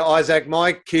 Now, Isaac,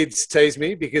 my kids tease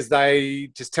me because they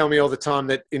just tell me all the time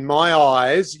that in my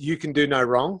eyes, you can do no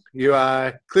wrong. You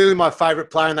are clearly my favourite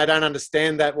player, and they don't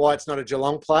understand that why it's not a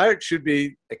Geelong player. It should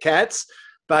be a Cats,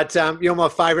 but you're my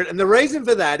favourite. And the reason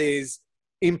for that is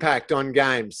impact on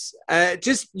games,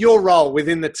 just your role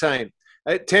within the team.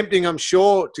 Tempting, I'm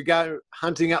sure, to go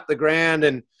hunting up the ground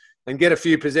and get a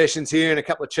few possessions here and a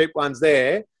couple of cheap ones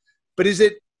there. But is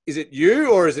it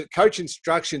you, or is it coach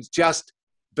instructions just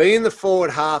be in the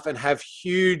forward half and have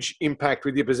huge impact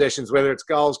with your possessions, whether it's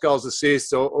goals,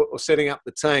 assists, or setting up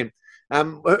the team?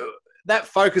 That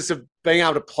focus of being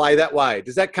able to play that way,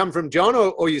 does that come from John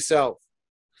or yourself?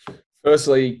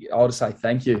 Firstly, I'll just say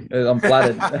thank you. I'm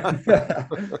flattered.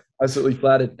 Absolutely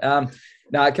flattered.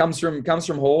 No, it comes from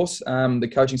Horse,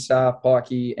 the coaching staff,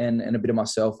 Pikey, and a bit of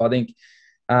myself. I think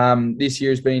this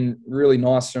year has been really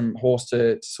nice from Horse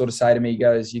to sort of say to me, he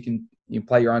goes, you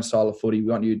play your own style of footy.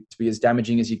 We want you to be as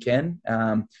damaging as you can.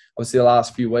 Obviously, the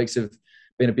last few weeks have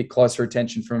been a bit closer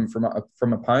attention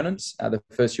from opponents. The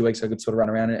first few weeks I could sort of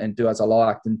run around and do as I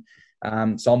liked.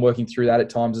 And so I'm working through that at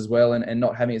times as well, and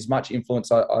not having as much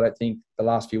influence, I don't think, the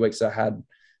last few weeks I had.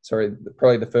 Sorry,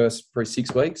 probably the first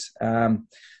 6 weeks.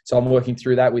 So I'm working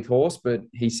through that with Horse, but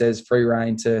he says free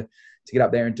reign to get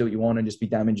up there and do what you want and just be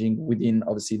damaging within,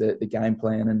 obviously, the game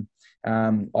plan.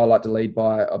 And I like to lead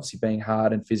by, obviously, being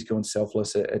hard and physical and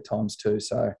selfless at times too.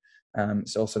 So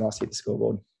it's also nice to hit the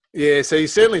scoreboard. Yeah, so you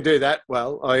certainly do that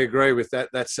well. I agree with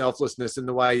that selflessness in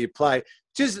the way you play.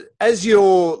 Just as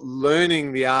you're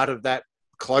learning the art of that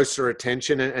closer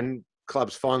attention and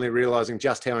clubs finally realising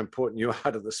just how important you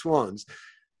are to the Swans,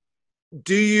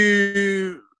 do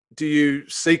you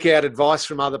seek out advice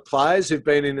from other players who've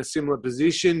been in a similar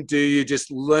position? Do you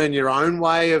just learn your own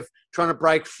way of trying to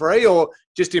break free, or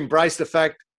just embrace the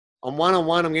fact on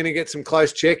one-on-one I'm going to get some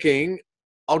close checking,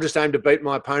 I'll just aim to beat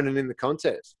my opponent in the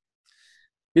contest?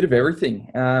 Bit of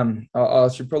everything. I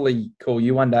should probably call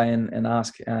you one day and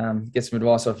ask, get some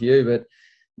advice off you. But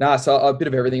no, so a bit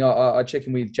of everything. I check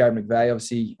in with Jared McVeigh,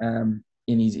 obviously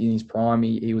in his prime.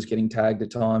 He was getting tagged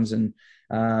at times, and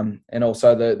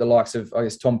also the likes of, I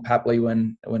guess, Tom Papley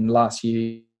when last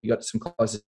year he got some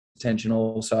close attention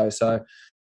also. So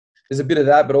there's a bit of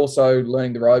that, but also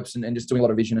learning the ropes and just doing a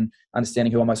lot of vision and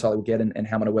understanding who I most likely will get and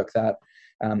how I'm going to work that.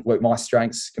 Work my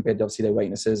strengths compared to obviously their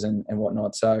weaknesses and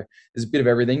whatnot. So there's a bit of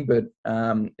everything, but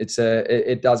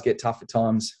it does get tough at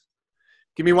times.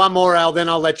 Give me one more, Al, then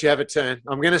I'll let you have a turn.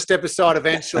 I'm going to step aside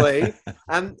eventually.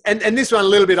 And this one a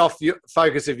little bit off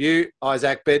focus of you,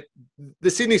 Isaac, but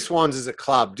the Sydney Swans as a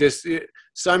club, just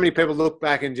so many people look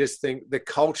back and just think the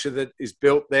culture that is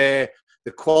built there,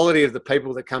 the quality of the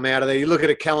people that come out of there. You look at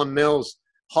a Callum Mills,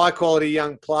 high-quality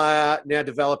young player, now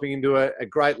developing into a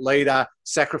great leader,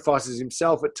 sacrifices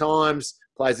himself at times,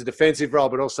 plays a defensive role,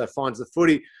 but also finds the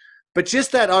footy. But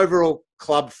just that overall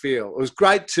club feel. It was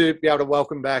great to be able to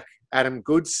welcome back Adam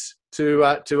Goodes to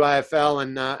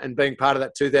AFL and being part of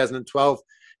that 2012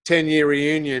 10-year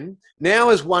reunion. Now,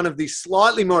 as one of the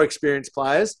slightly more experienced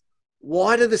players,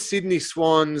 why do the Sydney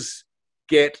Swans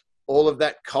get all of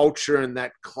that culture and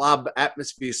that club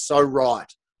atmosphere so right?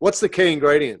 What's the key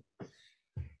ingredient?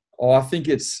 Oh, I think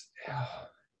it's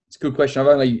a good question. I've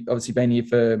only obviously been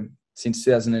here since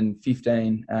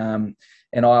 2015, and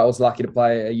I was lucky to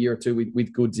play a year or two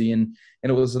with Goodsy, and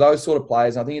it was those sort of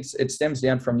players. I think it stems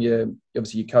down from your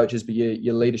coaches, but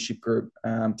your leadership group,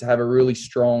 to have a really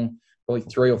strong, probably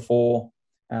 3 or 4,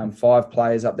 5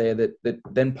 players up there that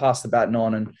then pass the baton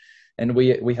on. And we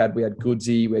had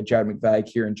Goodsy, we had Jared McVeigh,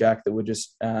 Kieran Jack, that were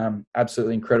just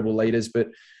absolutely incredible leaders. But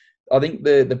I think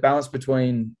the balance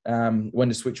between when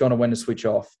to switch on and when to switch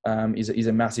off is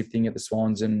a massive thing at the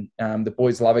Swans. And the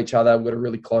boys love each other. We've got a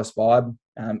really close vibe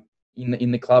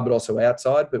in the club, but also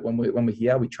outside. But when we're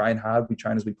here, we train hard. We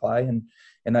train as we play,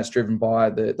 and that's driven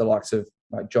by the likes of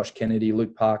like Josh Kennedy,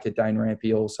 Luke Parker, Dane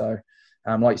Rampy. Also,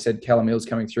 like you said, Callum Mills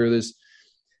coming through.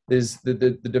 There's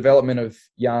the development of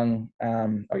young,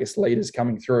 leaders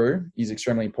coming through is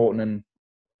extremely important, and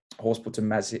Horse puts a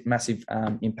massive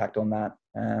impact on that,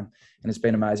 and it's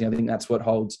been amazing. I think that's what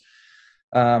holds,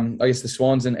 the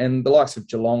Swans and the likes of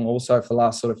Geelong also for the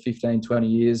last sort of 15, 20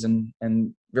 years,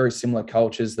 and very similar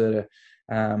cultures that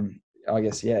are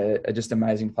just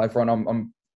amazing to play for. And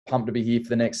I'm pumped to be here for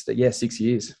the next 6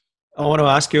 years. I want to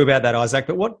ask you about that, Isaac,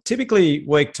 but what typically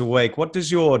week to week, what does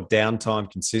your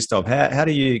downtime consist of? How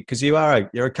do you, because you're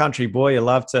a country boy, you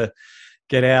love to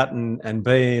get out and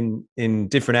be in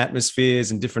different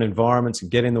atmospheres and different environments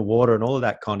and get in the water and all of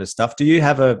that kind of stuff. Do you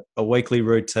have a weekly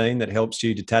routine that helps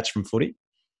you detach from footy?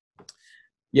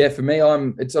 Yeah, for me,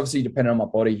 it's obviously dependent on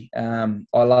my body.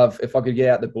 I love, if I could get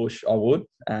out the bush, I would,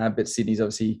 but Sydney's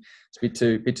obviously it's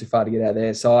a bit too far to get out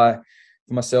there. So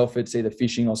for myself, it's either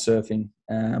fishing or surfing.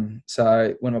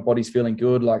 So when my body's feeling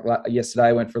good, like yesterday,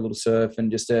 I went for a little surf,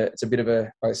 and it's a bit of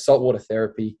a saltwater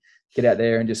therapy. Get out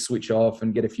there and just switch off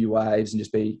and get a few waves and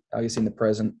just be, in the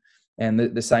present. And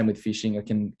the same with fishing. I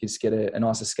can just get a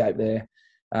nice escape there.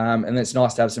 And it's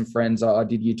nice to have some friends. I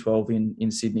did year 12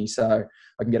 in Sydney, so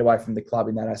I can get away from the club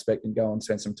in that aspect and go and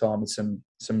spend some time with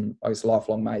some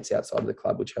lifelong mates outside of the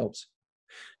club, which helps.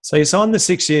 So you signed the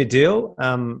 6-year deal.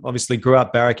 Obviously grew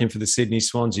up barracking for the Sydney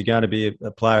Swans. You're going to be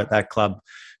a player at that club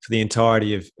for the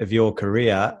entirety of your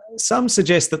career. Some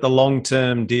suggest that the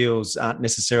long-term deals aren't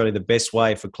necessarily the best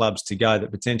way for clubs to go,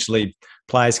 that potentially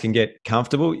players can get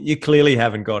comfortable. You clearly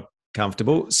haven't got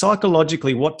comfortable.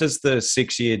 Psychologically, what does the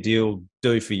 6-year deal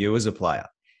do for you as a player?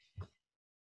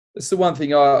 That's the one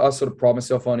thing I sort of pride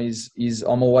myself on is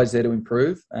I'm always there to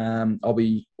improve. I'll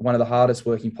be one of the hardest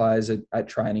working players at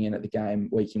training and at the game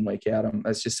week in, week out.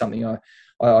 It's just something I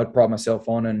pride myself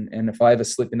on. And if I ever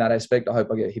slip in that aspect, I hope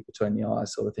I get hit between the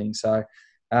eyes sort of thing. So,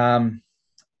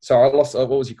 I lost. What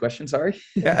was your question? Sorry.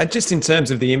 Yeah, just in terms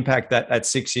of the impact that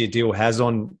 6-year deal has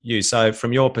on you. So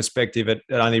from your perspective, it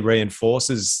only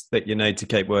reinforces that you need to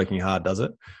keep working hard, does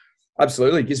it?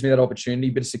 Absolutely. It gives me that opportunity,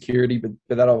 a bit of security, but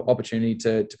that opportunity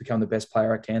to become the best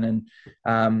player I can.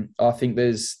 And I think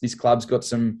this club's got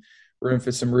some room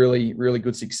for some really, really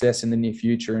good success in the near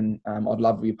future. And I'd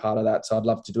love to be a part of that. So I'd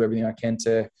love to do everything I can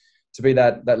to be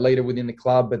that leader within the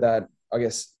club, but that,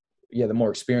 the more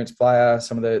experienced player,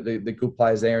 some of the good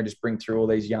players there, and just bring through all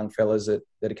these young fellas that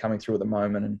are coming through at the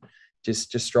moment and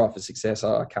just strive for success.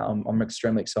 I'm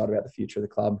extremely excited about the future of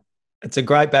the club. It's a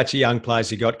great batch of young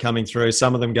players you got coming through,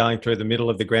 some of them going through the middle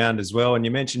of the ground as well. And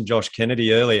you mentioned Josh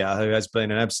Kennedy earlier, who has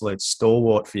been an absolute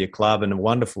stalwart for your club and a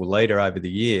wonderful leader over the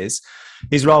years.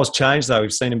 His role's changed, though.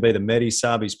 We've seen him be the Medi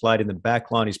sub. He's played in the back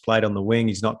line. He's played on the wing.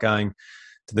 He's not going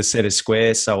to the set of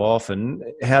square so often.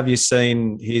 How have you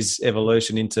seen his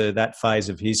evolution into that phase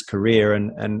of his career,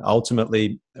 and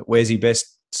ultimately, where's he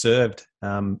best served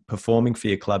performing for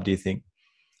your club, do you think?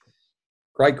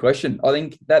 Great question. I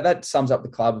think that sums up the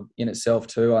club in itself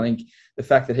too. I think the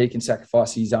fact that he can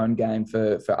sacrifice his own game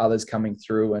for others coming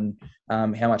through, and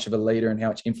how much of a leader and how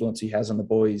much influence he has on the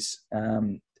boys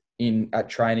at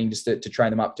training, just to train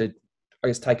them up to,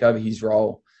 take over his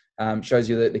role, shows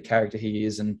you the character he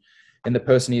is, and the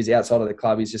person he is outside of the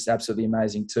club is just absolutely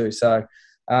amazing too. So,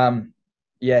 I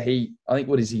think,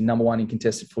 what is he, number one in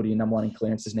contested footy and number one in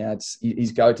clearances now?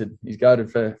 He's goated. He's goated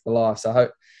for life. So I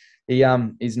hope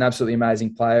he's an absolutely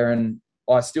amazing player, and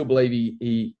I still believe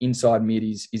he inside mid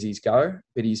is his go,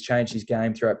 but he's changed his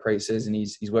game throughout pre-season.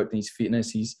 He's worked on his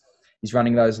fitness. He's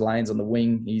running those lanes on the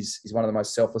wing. He's one of the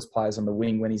most selfless players on the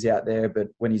wing when he's out there, but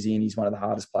when he's in, he's one of the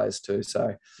hardest players too.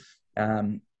 So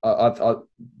the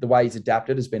way he's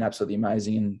adapted has been absolutely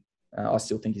amazing, and I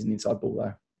still think he's an inside bull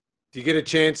though. Do you get a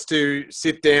chance to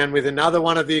sit down with another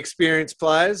one of the experienced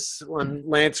players, one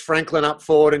Lance Franklin up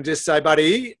forward, and just say,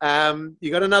 buddy,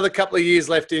 you got another couple of years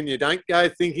left in you. Don't go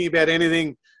thinking about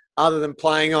anything other than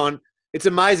playing on. It's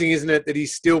amazing, isn't it, that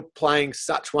he's still playing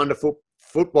such wonderful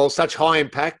football, such high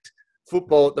impact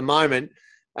football at the moment.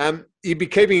 You'd be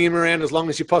keeping him around as long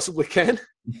as you possibly can.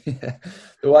 Yeah.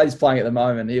 The way he's playing at the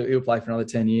moment, he'll play for another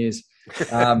 10 years.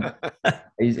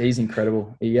 He's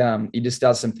incredible. He just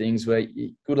does some things where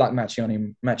good luck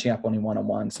matching up on him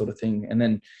one-on-one sort of thing. And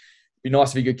then it'd be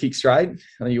nice if he could kick straight.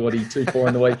 I think he 2-4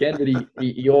 on the weekend, but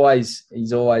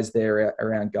he's always there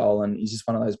around goal, and he's just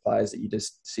one of those players that you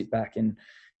just sit back and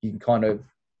you can kind of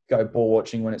go ball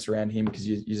watching when it's around him because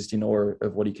you're just in awe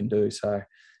of what he can do. So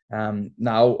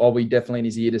no, I'll be definitely in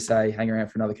his ear to say hang around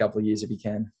for another couple of years if he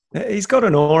can. He's got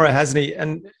an aura, hasn't he?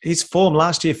 And his form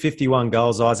last year, 51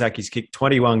 goals, Isaac. He's kicked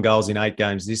 21 goals in 8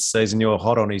 games this season. You're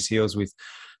hot on his heels with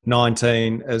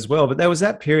 19 as well. But there was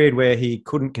that period where he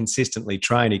couldn't consistently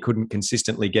train. He couldn't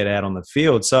consistently get out on the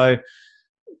field. So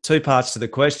 2 parts to the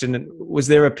question. Was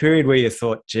there a period where you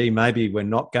thought, gee, maybe we're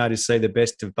not going to see the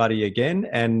best of Buddy again?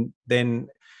 And then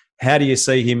how do you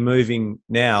see him moving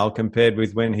now compared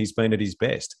with when he's been at his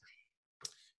best?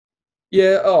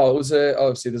 Yeah, it was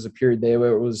obviously there's a period there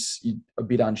where it was a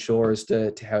bit unsure as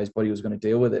to how his body was going to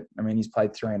deal with it. I mean, he's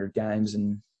played 300 games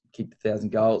and kicked 1,000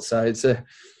 goals, so it's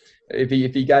if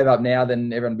he gave up now,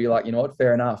 then everyone would be like, you know what,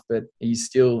 fair enough. But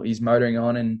he's motoring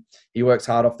on, and he works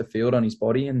hard off the field on his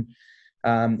body, and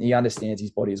he understands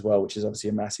his body as well, which is obviously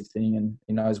a massive thing, and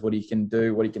he knows what he can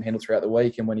do, what he can handle throughout the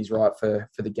week, and when he's right for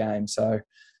the game. So,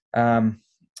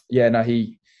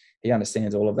 he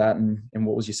understands all of that. And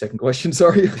what was your second question?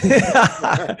 Sorry.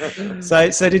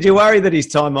 So did you worry that his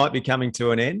time might be coming to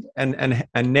an end? And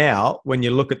now, when you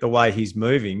look at the way he's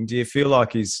moving, do you feel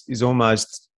like he's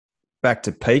almost back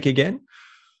to peak again?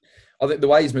 I think the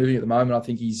way he's moving at the moment, I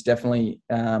think he's definitely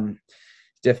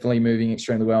moving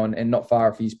extremely well and not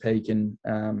far off his peak, and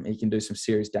he can do some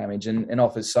serious damage and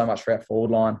offers so much for our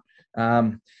forward line.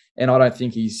 And I don't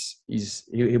think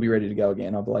he'll be ready to go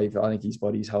again. I think his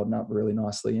body's holding up really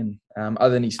nicely. And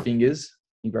other than his fingers,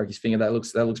 he broke his finger. That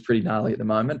looks pretty gnarly at the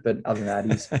moment. But other than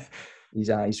that,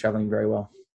 he's travelling very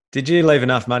well. Did you leave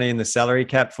enough money in the salary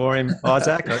cap for him,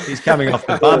 Isaac? He's coming off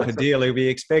the bumper deal. He'll be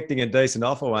expecting a decent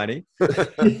offer, won't he?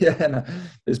 Yeah, no,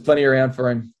 there's plenty around for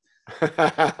him.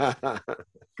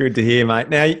 Good to hear, mate.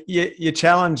 Now, your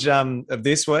challenge of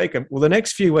this week, well, the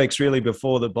next few weeks really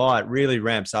before the bye, it really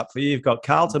ramps up for you. You've got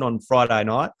Carlton on Friday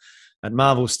night at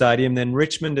Marvel Stadium, then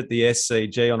Richmond at the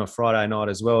SCG on a Friday night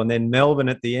as well, and then Melbourne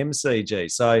at the MCG.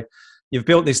 So you've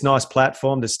built this nice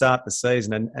platform to start the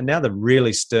season, and now the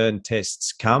really stern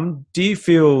tests come. Do you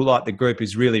feel like the group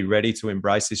is really ready to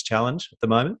embrace this challenge at the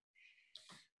moment?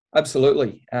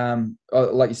 Absolutely.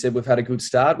 Like you said, we've had a good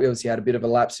start. We obviously had a bit of a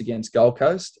lapse against Gold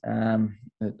Coast.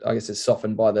 I guess it's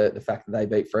softened by the fact that they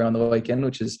beat Freo on the weekend,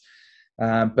 which is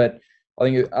but I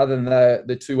think other than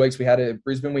the 2 weeks we had at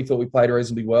Brisbane, we thought we played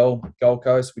reasonably well. Gold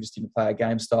Coast, we just didn't play our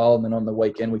game style. And then on the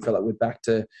weekend, we felt like we're back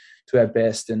to our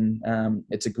best. And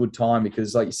it's a good time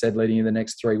because, like you said, leading in the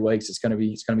next 3 weeks, it's going to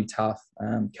be tough.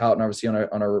 Carlton obviously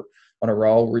on a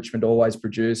roll. Richmond always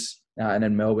produce, and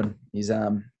then Melbourne is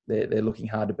they're looking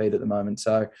hard to beat at the moment.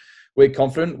 So we're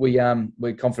confident.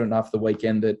 We're confident enough the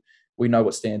weekend that we know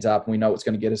what stands up and we know what's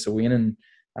going to get us a win.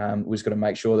 And we've just got to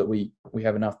make sure that we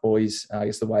have enough boys, I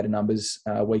guess the weight of numbers,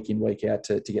 week in, week out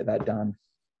to get that done.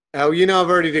 Al, you know I've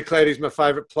already declared he's my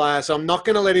favourite player, so I'm not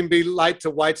going to let him be late to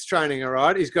weights training, all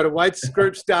right? He's got a weights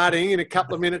group starting in a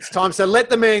couple of minutes' time, so let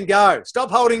the man go.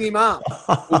 Stop holding him up.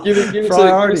 Well, give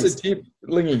us a tip,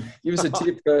 Lingy. Give us a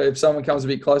tip if someone comes a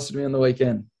bit closer to me on the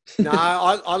weekend. No,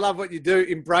 I love what you do.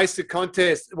 Embrace the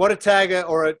contest. What a tagger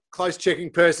or a close checking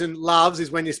person loves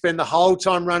is when you spend the whole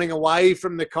time running away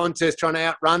from the contest trying to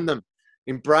outrun them.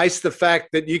 Embrace the fact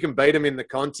that you can beat them in the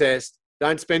contest.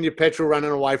 Don't spend your petrol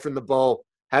running away from the ball.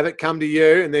 Have it come to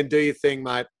you and then do your thing,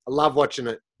 mate. I love watching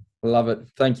it. I love it.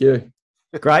 Thank you.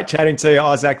 Great chatting to you,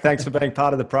 Isaac. Thanks for being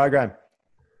part of the program.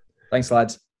 Thanks,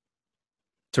 lads.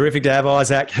 Terrific to have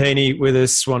Isaac Heaney with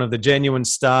us, one of the genuine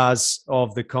stars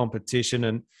of the competition.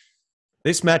 And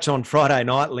this match on Friday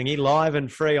night, Lingy, live and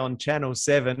free on Channel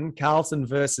 7, Carlton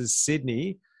versus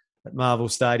Sydney at Marvel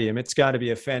Stadium. It's going to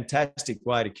be a fantastic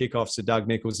way to kick off Sir Doug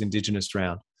Nicholls' Indigenous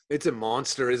round. It's a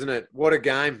monster, isn't it? What a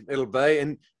game it'll be.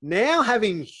 And now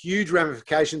having huge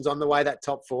ramifications on the way that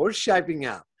top four is shaping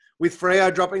up. With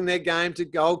Freo dropping their game to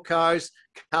Gold Coast,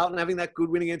 Carlton having that good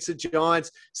win against the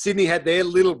Giants. Sydney had their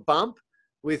little bump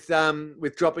with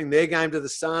dropping their game to the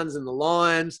Suns and the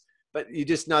Lions. But you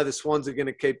just know the Swans are going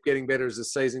to keep getting better as the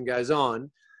season goes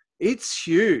on. It's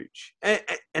huge.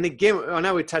 And again, I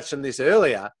know we touched on this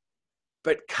earlier,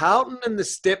 but Carlton and the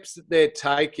steps that they're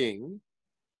taking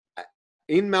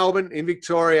in Melbourne, in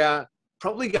Victoria,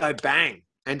 probably go bang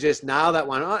and just nail that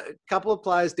one. A couple of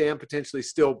players down potentially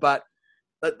still, but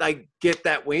they get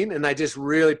that win and they just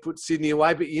really put Sydney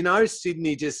away. But, you know,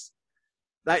 Sydney just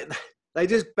they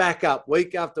just back up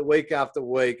week after week after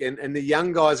week. And the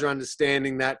young guys are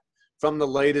understanding that from the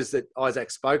leaders that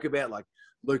Isaac spoke about, like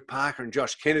Luke Parker and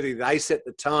Josh Kennedy, they set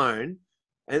the tone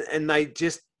and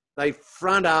they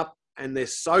front up and they're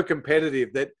so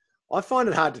competitive that I find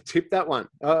it hard to tip that one.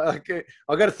 I've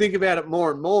got to think about it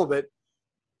more and more, but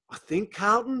I think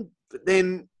Carlton, but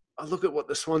then I look at what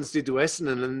the Swans did to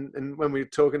Essendon, and when we're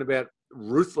talking about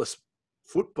ruthless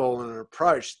football and an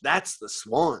approach, that's the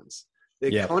Swans.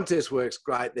 Their contest work's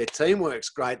great. Their team work's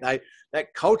great.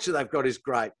 That culture they've got is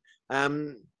great.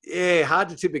 Hard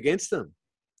to tip against them.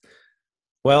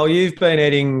 Well, you've been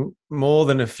eating more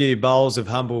than a few bowls of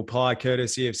humble pie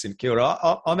courtesy of St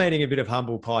Kilda. I'm eating a bit of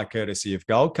humble pie courtesy of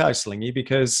Gold Coast, Lingy,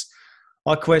 because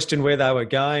I questioned where they were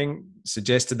going,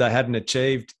 suggested they hadn't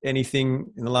achieved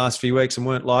anything in the last few weeks and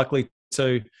weren't likely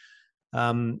to,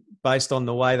 based on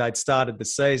the way they'd started the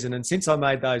season. And since I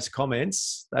made those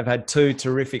comments, they've had 2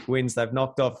 terrific wins. They've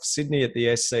knocked off Sydney at the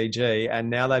SCG,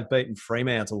 and now they've beaten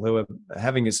Fremantle, who are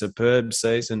having a superb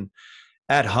season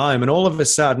at home. And all of a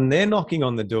sudden, they're knocking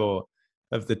on the door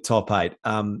of the top 8.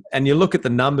 And you look at the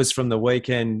numbers from the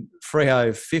weekend,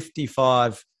 Freo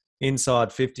 55 inside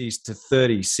 50s to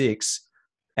 36.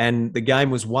 And the game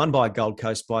was won by Gold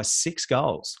Coast by 6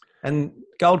 goals. And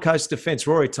Gold Coast defence,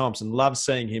 Rory Thompson, loves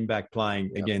seeing him back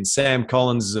playing again. Sam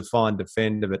Collins is a fine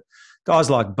defender, but guys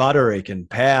like Butterick and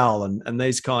Powell and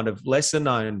these kind of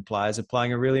lesser-known players are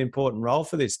playing a really important role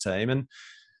for this team. And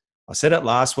I said it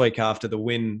last week after the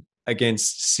win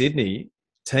against Sydney,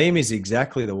 team is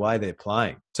exactly the way they're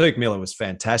playing. Tuke Miller was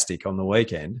fantastic on the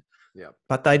weekend. Yeah,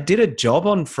 but they did a job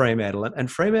on Fremantle,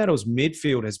 and Fremantle's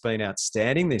midfield has been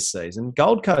outstanding this season.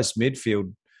 Gold Coast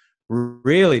midfield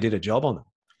really did a job on them.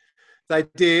 They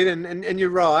did, and you're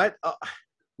right.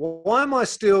 Why am I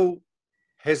still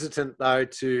hesitant, though,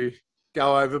 to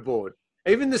go overboard?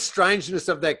 Even the strangeness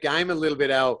of that game a little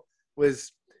bit, Al,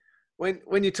 was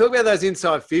when you talk about those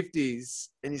inside 50s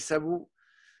and you say, well,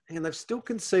 and they've still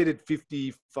conceded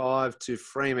 55 to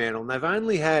Fremantle, and they've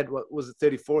only had,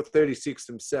 34, 36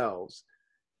 themselves.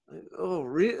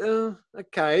 Oh,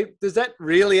 okay. Does that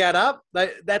really add up?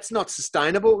 That's not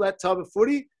sustainable, that type of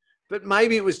footy. But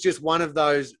maybe it was just one of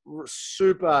those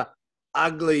super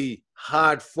ugly,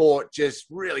 hard-fought, just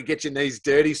really get your knees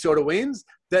dirty sort of wins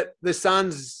that the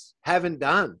Suns haven't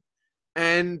done.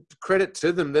 And credit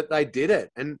to them that they did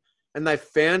it. And they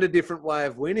found a different way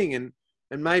of winning.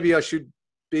 And maybe I should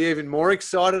be even more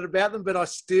excited about them, but I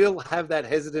still have that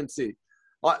hesitancy.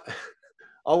 I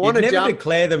want to never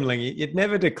declare them, Lingy. You'd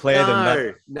never declare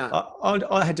them. No.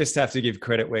 I just have to give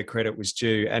credit where credit was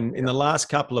due. And in the last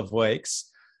couple of weeks,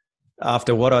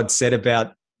 after what I'd said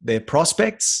about their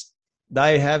prospects,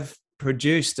 they have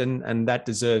produced, and that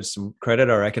deserves some credit,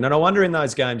 I reckon. And I wonder in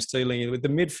those games too, Lingy, with the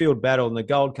midfield battle and the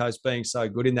Gold Coast being so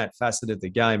good in that facet of the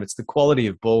game, it's the quality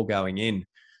of ball going in,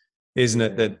 isn't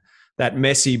it? That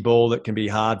messy ball that can be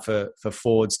hard for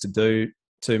forwards to do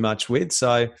too much with.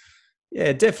 So,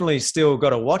 yeah, definitely still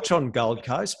got a watch on Gold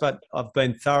Coast, but I've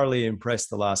been thoroughly impressed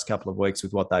the last couple of weeks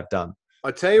with what they've done.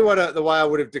 I'll tell you what, the way I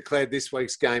would have declared this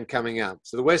week's game coming up.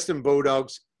 So the Western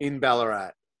Bulldogs in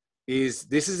Ballarat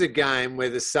this is a game where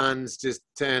the Suns just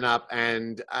turn up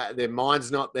and their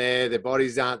mind's not there, their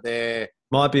bodies aren't there.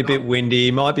 Might be a bit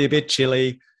windy, might be a bit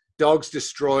chilly. Dogs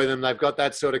destroy them. They've got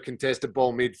that sort of contested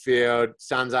ball midfield.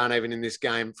 Suns aren't even in this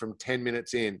game from 10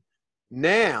 minutes in.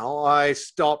 Now I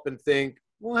stop and think,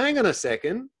 well, hang on a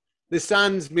second. The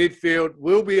Suns midfield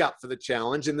will be up for the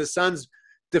challenge, and the Suns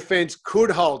defence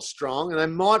could hold strong, and they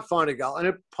might find a goal. And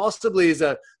it possibly is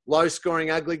a low-scoring,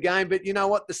 ugly game, but you know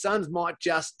what? The Suns might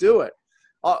just do it.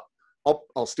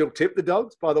 I'll still tip the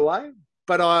Dogs, by the way,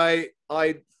 but I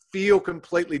feel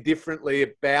completely differently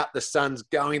about the Suns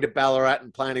going to Ballarat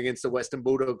and playing against the Western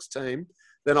Bulldogs team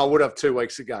than I would have 2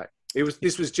 weeks ago.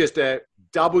 This was just a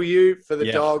W for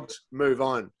the Dogs, move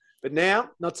on. But now,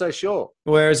 not so sure.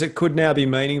 Whereas it could now be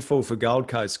meaningful for Gold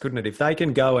Coast, couldn't it? If they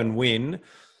can go and win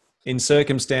in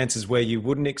circumstances where you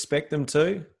wouldn't expect them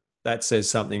to, that says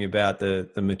something about the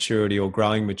maturity or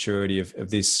growing maturity of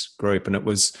this group. And it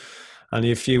was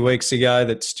only a few weeks ago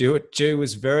that Stuart Dew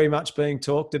was very much being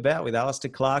talked about, with Alistair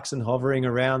Clarkson hovering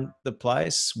around the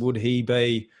place. Would he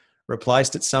be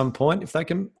replaced at some point? If they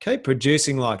can keep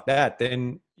producing like that,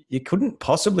 then you couldn't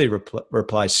possibly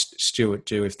replace Stuart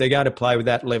Dew. If they're going to play with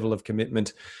that level of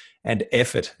commitment and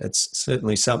effort, it's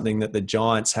certainly something that the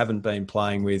Giants haven't been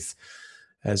playing with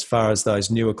as far as those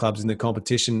newer clubs in the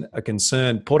competition are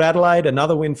concerned. Port Adelaide,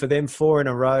 another win for them, 4 in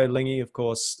a row. Lingy, of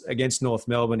course, against North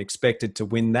Melbourne, expected to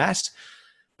win that.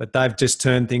 But they've just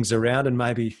turned things around, and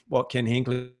maybe what Ken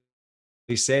Hinkley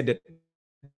said, at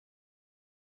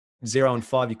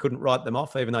 0-5, you couldn't write them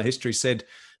off, even though history said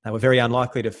they were very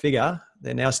unlikely to figure.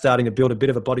 They're now starting to build a bit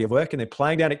of a body of work, and they're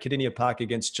playing down at Cardinia Park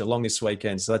against Geelong this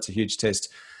weekend. So that's a huge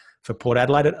test for Port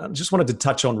Adelaide. I just wanted to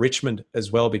touch on Richmond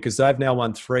as well, because they've now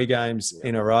won 3 games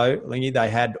in a row. Lingy,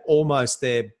 they had almost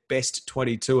their best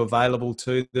 22 available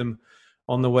to them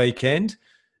on the weekend,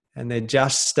 and they're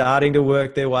just starting to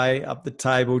work their way up the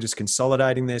table, just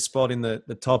consolidating their spot in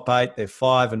the top 8. They're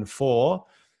 5-4,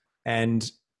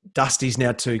 and Dusty's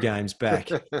now 2 games back,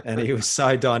 and he was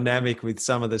so dynamic with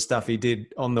some of the stuff he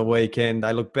did on the weekend.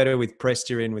 They look better with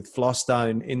Prestia in, with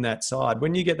Flostone in that side.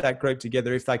 When you get that group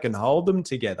together, if they can hold them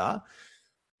together,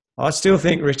 I still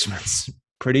think Richmond's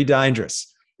pretty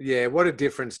dangerous. Yeah, what a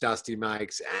difference Dusty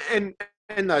makes. And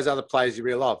those other players you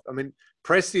reel off. I mean,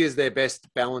 Prestia is their best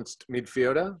balanced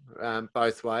midfielder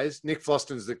both ways. Nick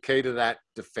Flostone's the key to that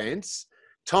defence.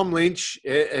 Tom Lynch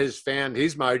has found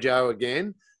his mojo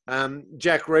again.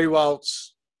 Jack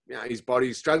Rewalt's, his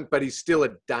body's struggling, but he's still a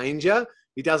danger.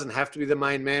 He doesn't have to be the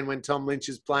main man when Tom Lynch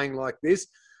is playing like this.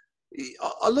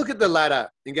 I look at the ladder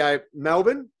and go,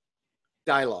 Melbourne,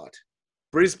 daylight.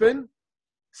 Brisbane,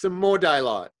 some more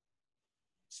daylight.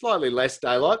 Slightly less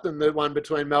daylight than the one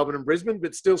between Melbourne and Brisbane,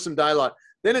 but still some daylight.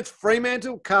 Then it's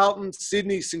Fremantle, Carlton,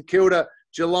 Sydney, St Kilda,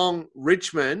 Geelong,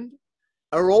 Richmond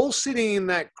are all sitting in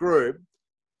that group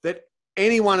that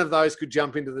any one of those could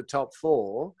jump into the top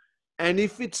 4. And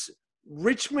if it's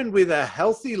Richmond with a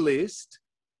healthy list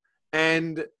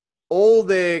and all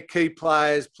their key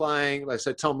players playing, like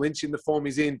so Tom Lynch in the form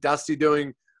he's in, Dusty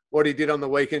doing what he did on the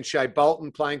weekend, Shea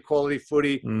Bolton playing quality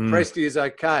footy, Presti is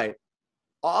okay.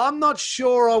 I'm not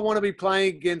sure I want to be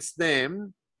playing against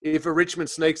them if a Richmond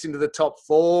sneaks into the top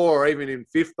 4 or even in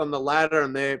 5th on the ladder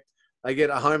and they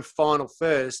get a home final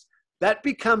first. That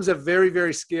becomes a very,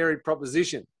 very scary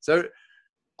proposition. So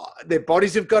their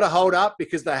bodies have got to hold up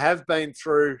because they have been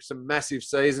through some massive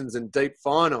seasons and deep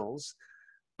finals.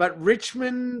 But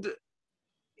Richmond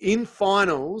in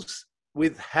finals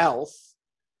with health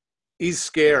is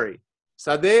scary.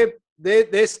 So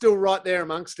they're still right there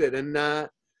amongst it,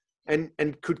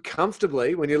 and could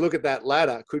comfortably, when you look at that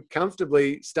ladder, could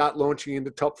comfortably start launching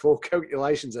into top 4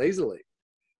 calculations easily.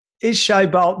 Is Shea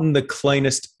Bolton the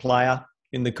cleanest player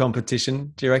in the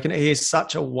competition? Do you reckon? He is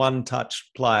such a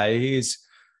one-touch player.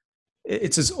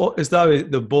 It's as though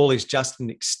the ball is just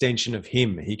an extension of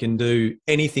him. He can do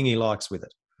anything he likes with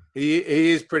it.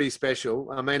 He is pretty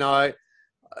special. I mean,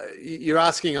 you're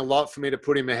asking a lot for me to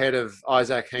put him ahead of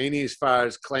Isaac Heaney as far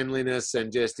as cleanliness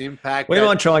and just impact. We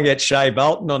might try and get Shea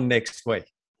Bolton on next week.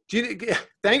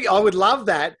 I would love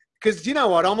that, because you know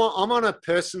what? I'm on a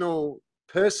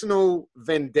personal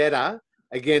vendetta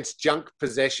against junk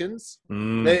possessions.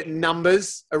 The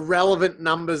numbers, irrelevant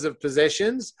numbers of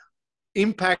possessions.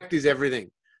 Impact is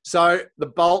everything. So the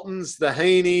Boltons, the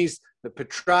Heaneys, the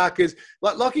Petrarcas,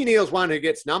 like Lachie Neale's one who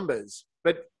gets numbers,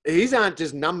 but these aren't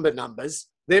just numbers.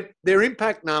 They're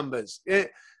impact numbers.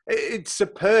 It's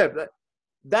superb.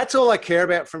 That's all I care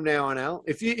about from now on, Al.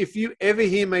 If you ever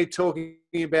hear me talking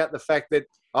about the fact that,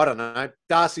 I don't know,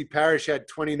 Darcy Parish had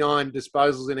 29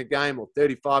 disposals in a game or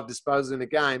 35 disposals in a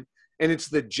game, and it's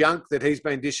the junk that he's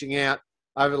been dishing out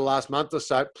over the last month or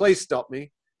so, please stop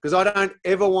me, because I don't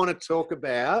ever want to talk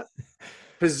about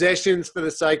possessions for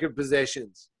the sake of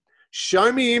possessions.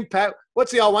 Show me impact.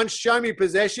 What's the old one? Show me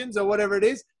possessions or whatever it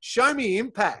is. Show me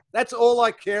impact. That's all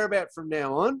I care about from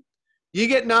now on. You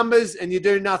get numbers and you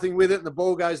do nothing with it and the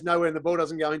ball goes nowhere and the ball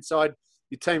doesn't go inside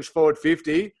your team's forward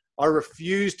 50. I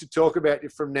refuse to talk about you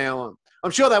from now on.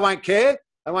 I'm sure they won't care.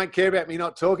 They won't care about me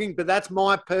not talking, but that's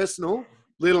my personal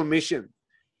little mission.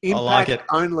 Impact I like it.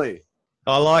 Only.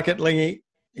 I like it, Lingy.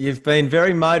 You've been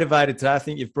very motivated today. I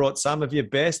think you've brought some of your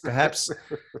best. Perhaps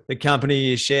the company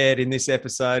you shared in this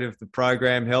episode of the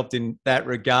program helped in that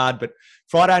regard. But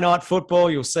Friday night football,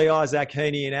 you'll see Isaac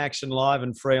Heaney in action live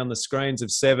and free on the screens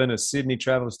of 7 as Sydney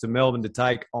travels to Melbourne to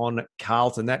take on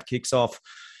Carlton. That kicks off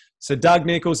So Doug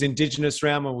Nicholls, Indigenous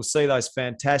Round, we'll see those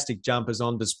fantastic jumpers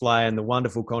on display and the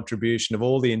wonderful contribution of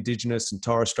all the Indigenous and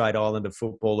Torres Strait Islander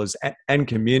footballers and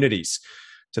communities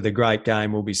to the great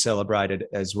game will be celebrated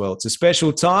as well. It's a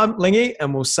special time, Lingy,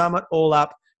 and we'll sum it all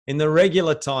up in the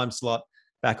regular time slot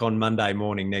back on Monday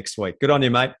morning next week. Good on you,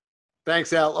 mate.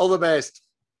 Thanks, Al. All the best.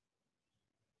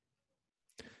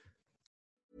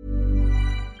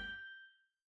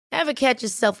 Ever catch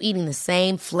yourself eating the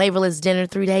same flavorless dinner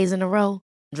 3 days in a row?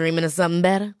 Dreaming of something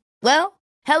better? Well,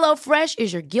 HelloFresh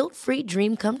is your guilt-free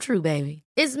dream come true, baby.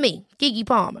 It's me, Keke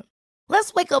Palmer.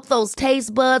 Let's wake up those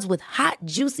taste buds with hot,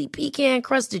 juicy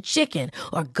pecan-crusted chicken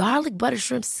or garlic butter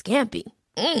shrimp scampi.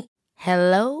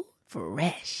 Hello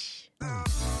Fresh.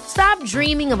 Stop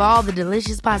dreaming of all the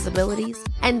delicious possibilities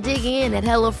and dig in at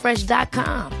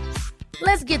HelloFresh.com.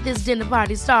 Let's get this dinner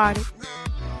party started.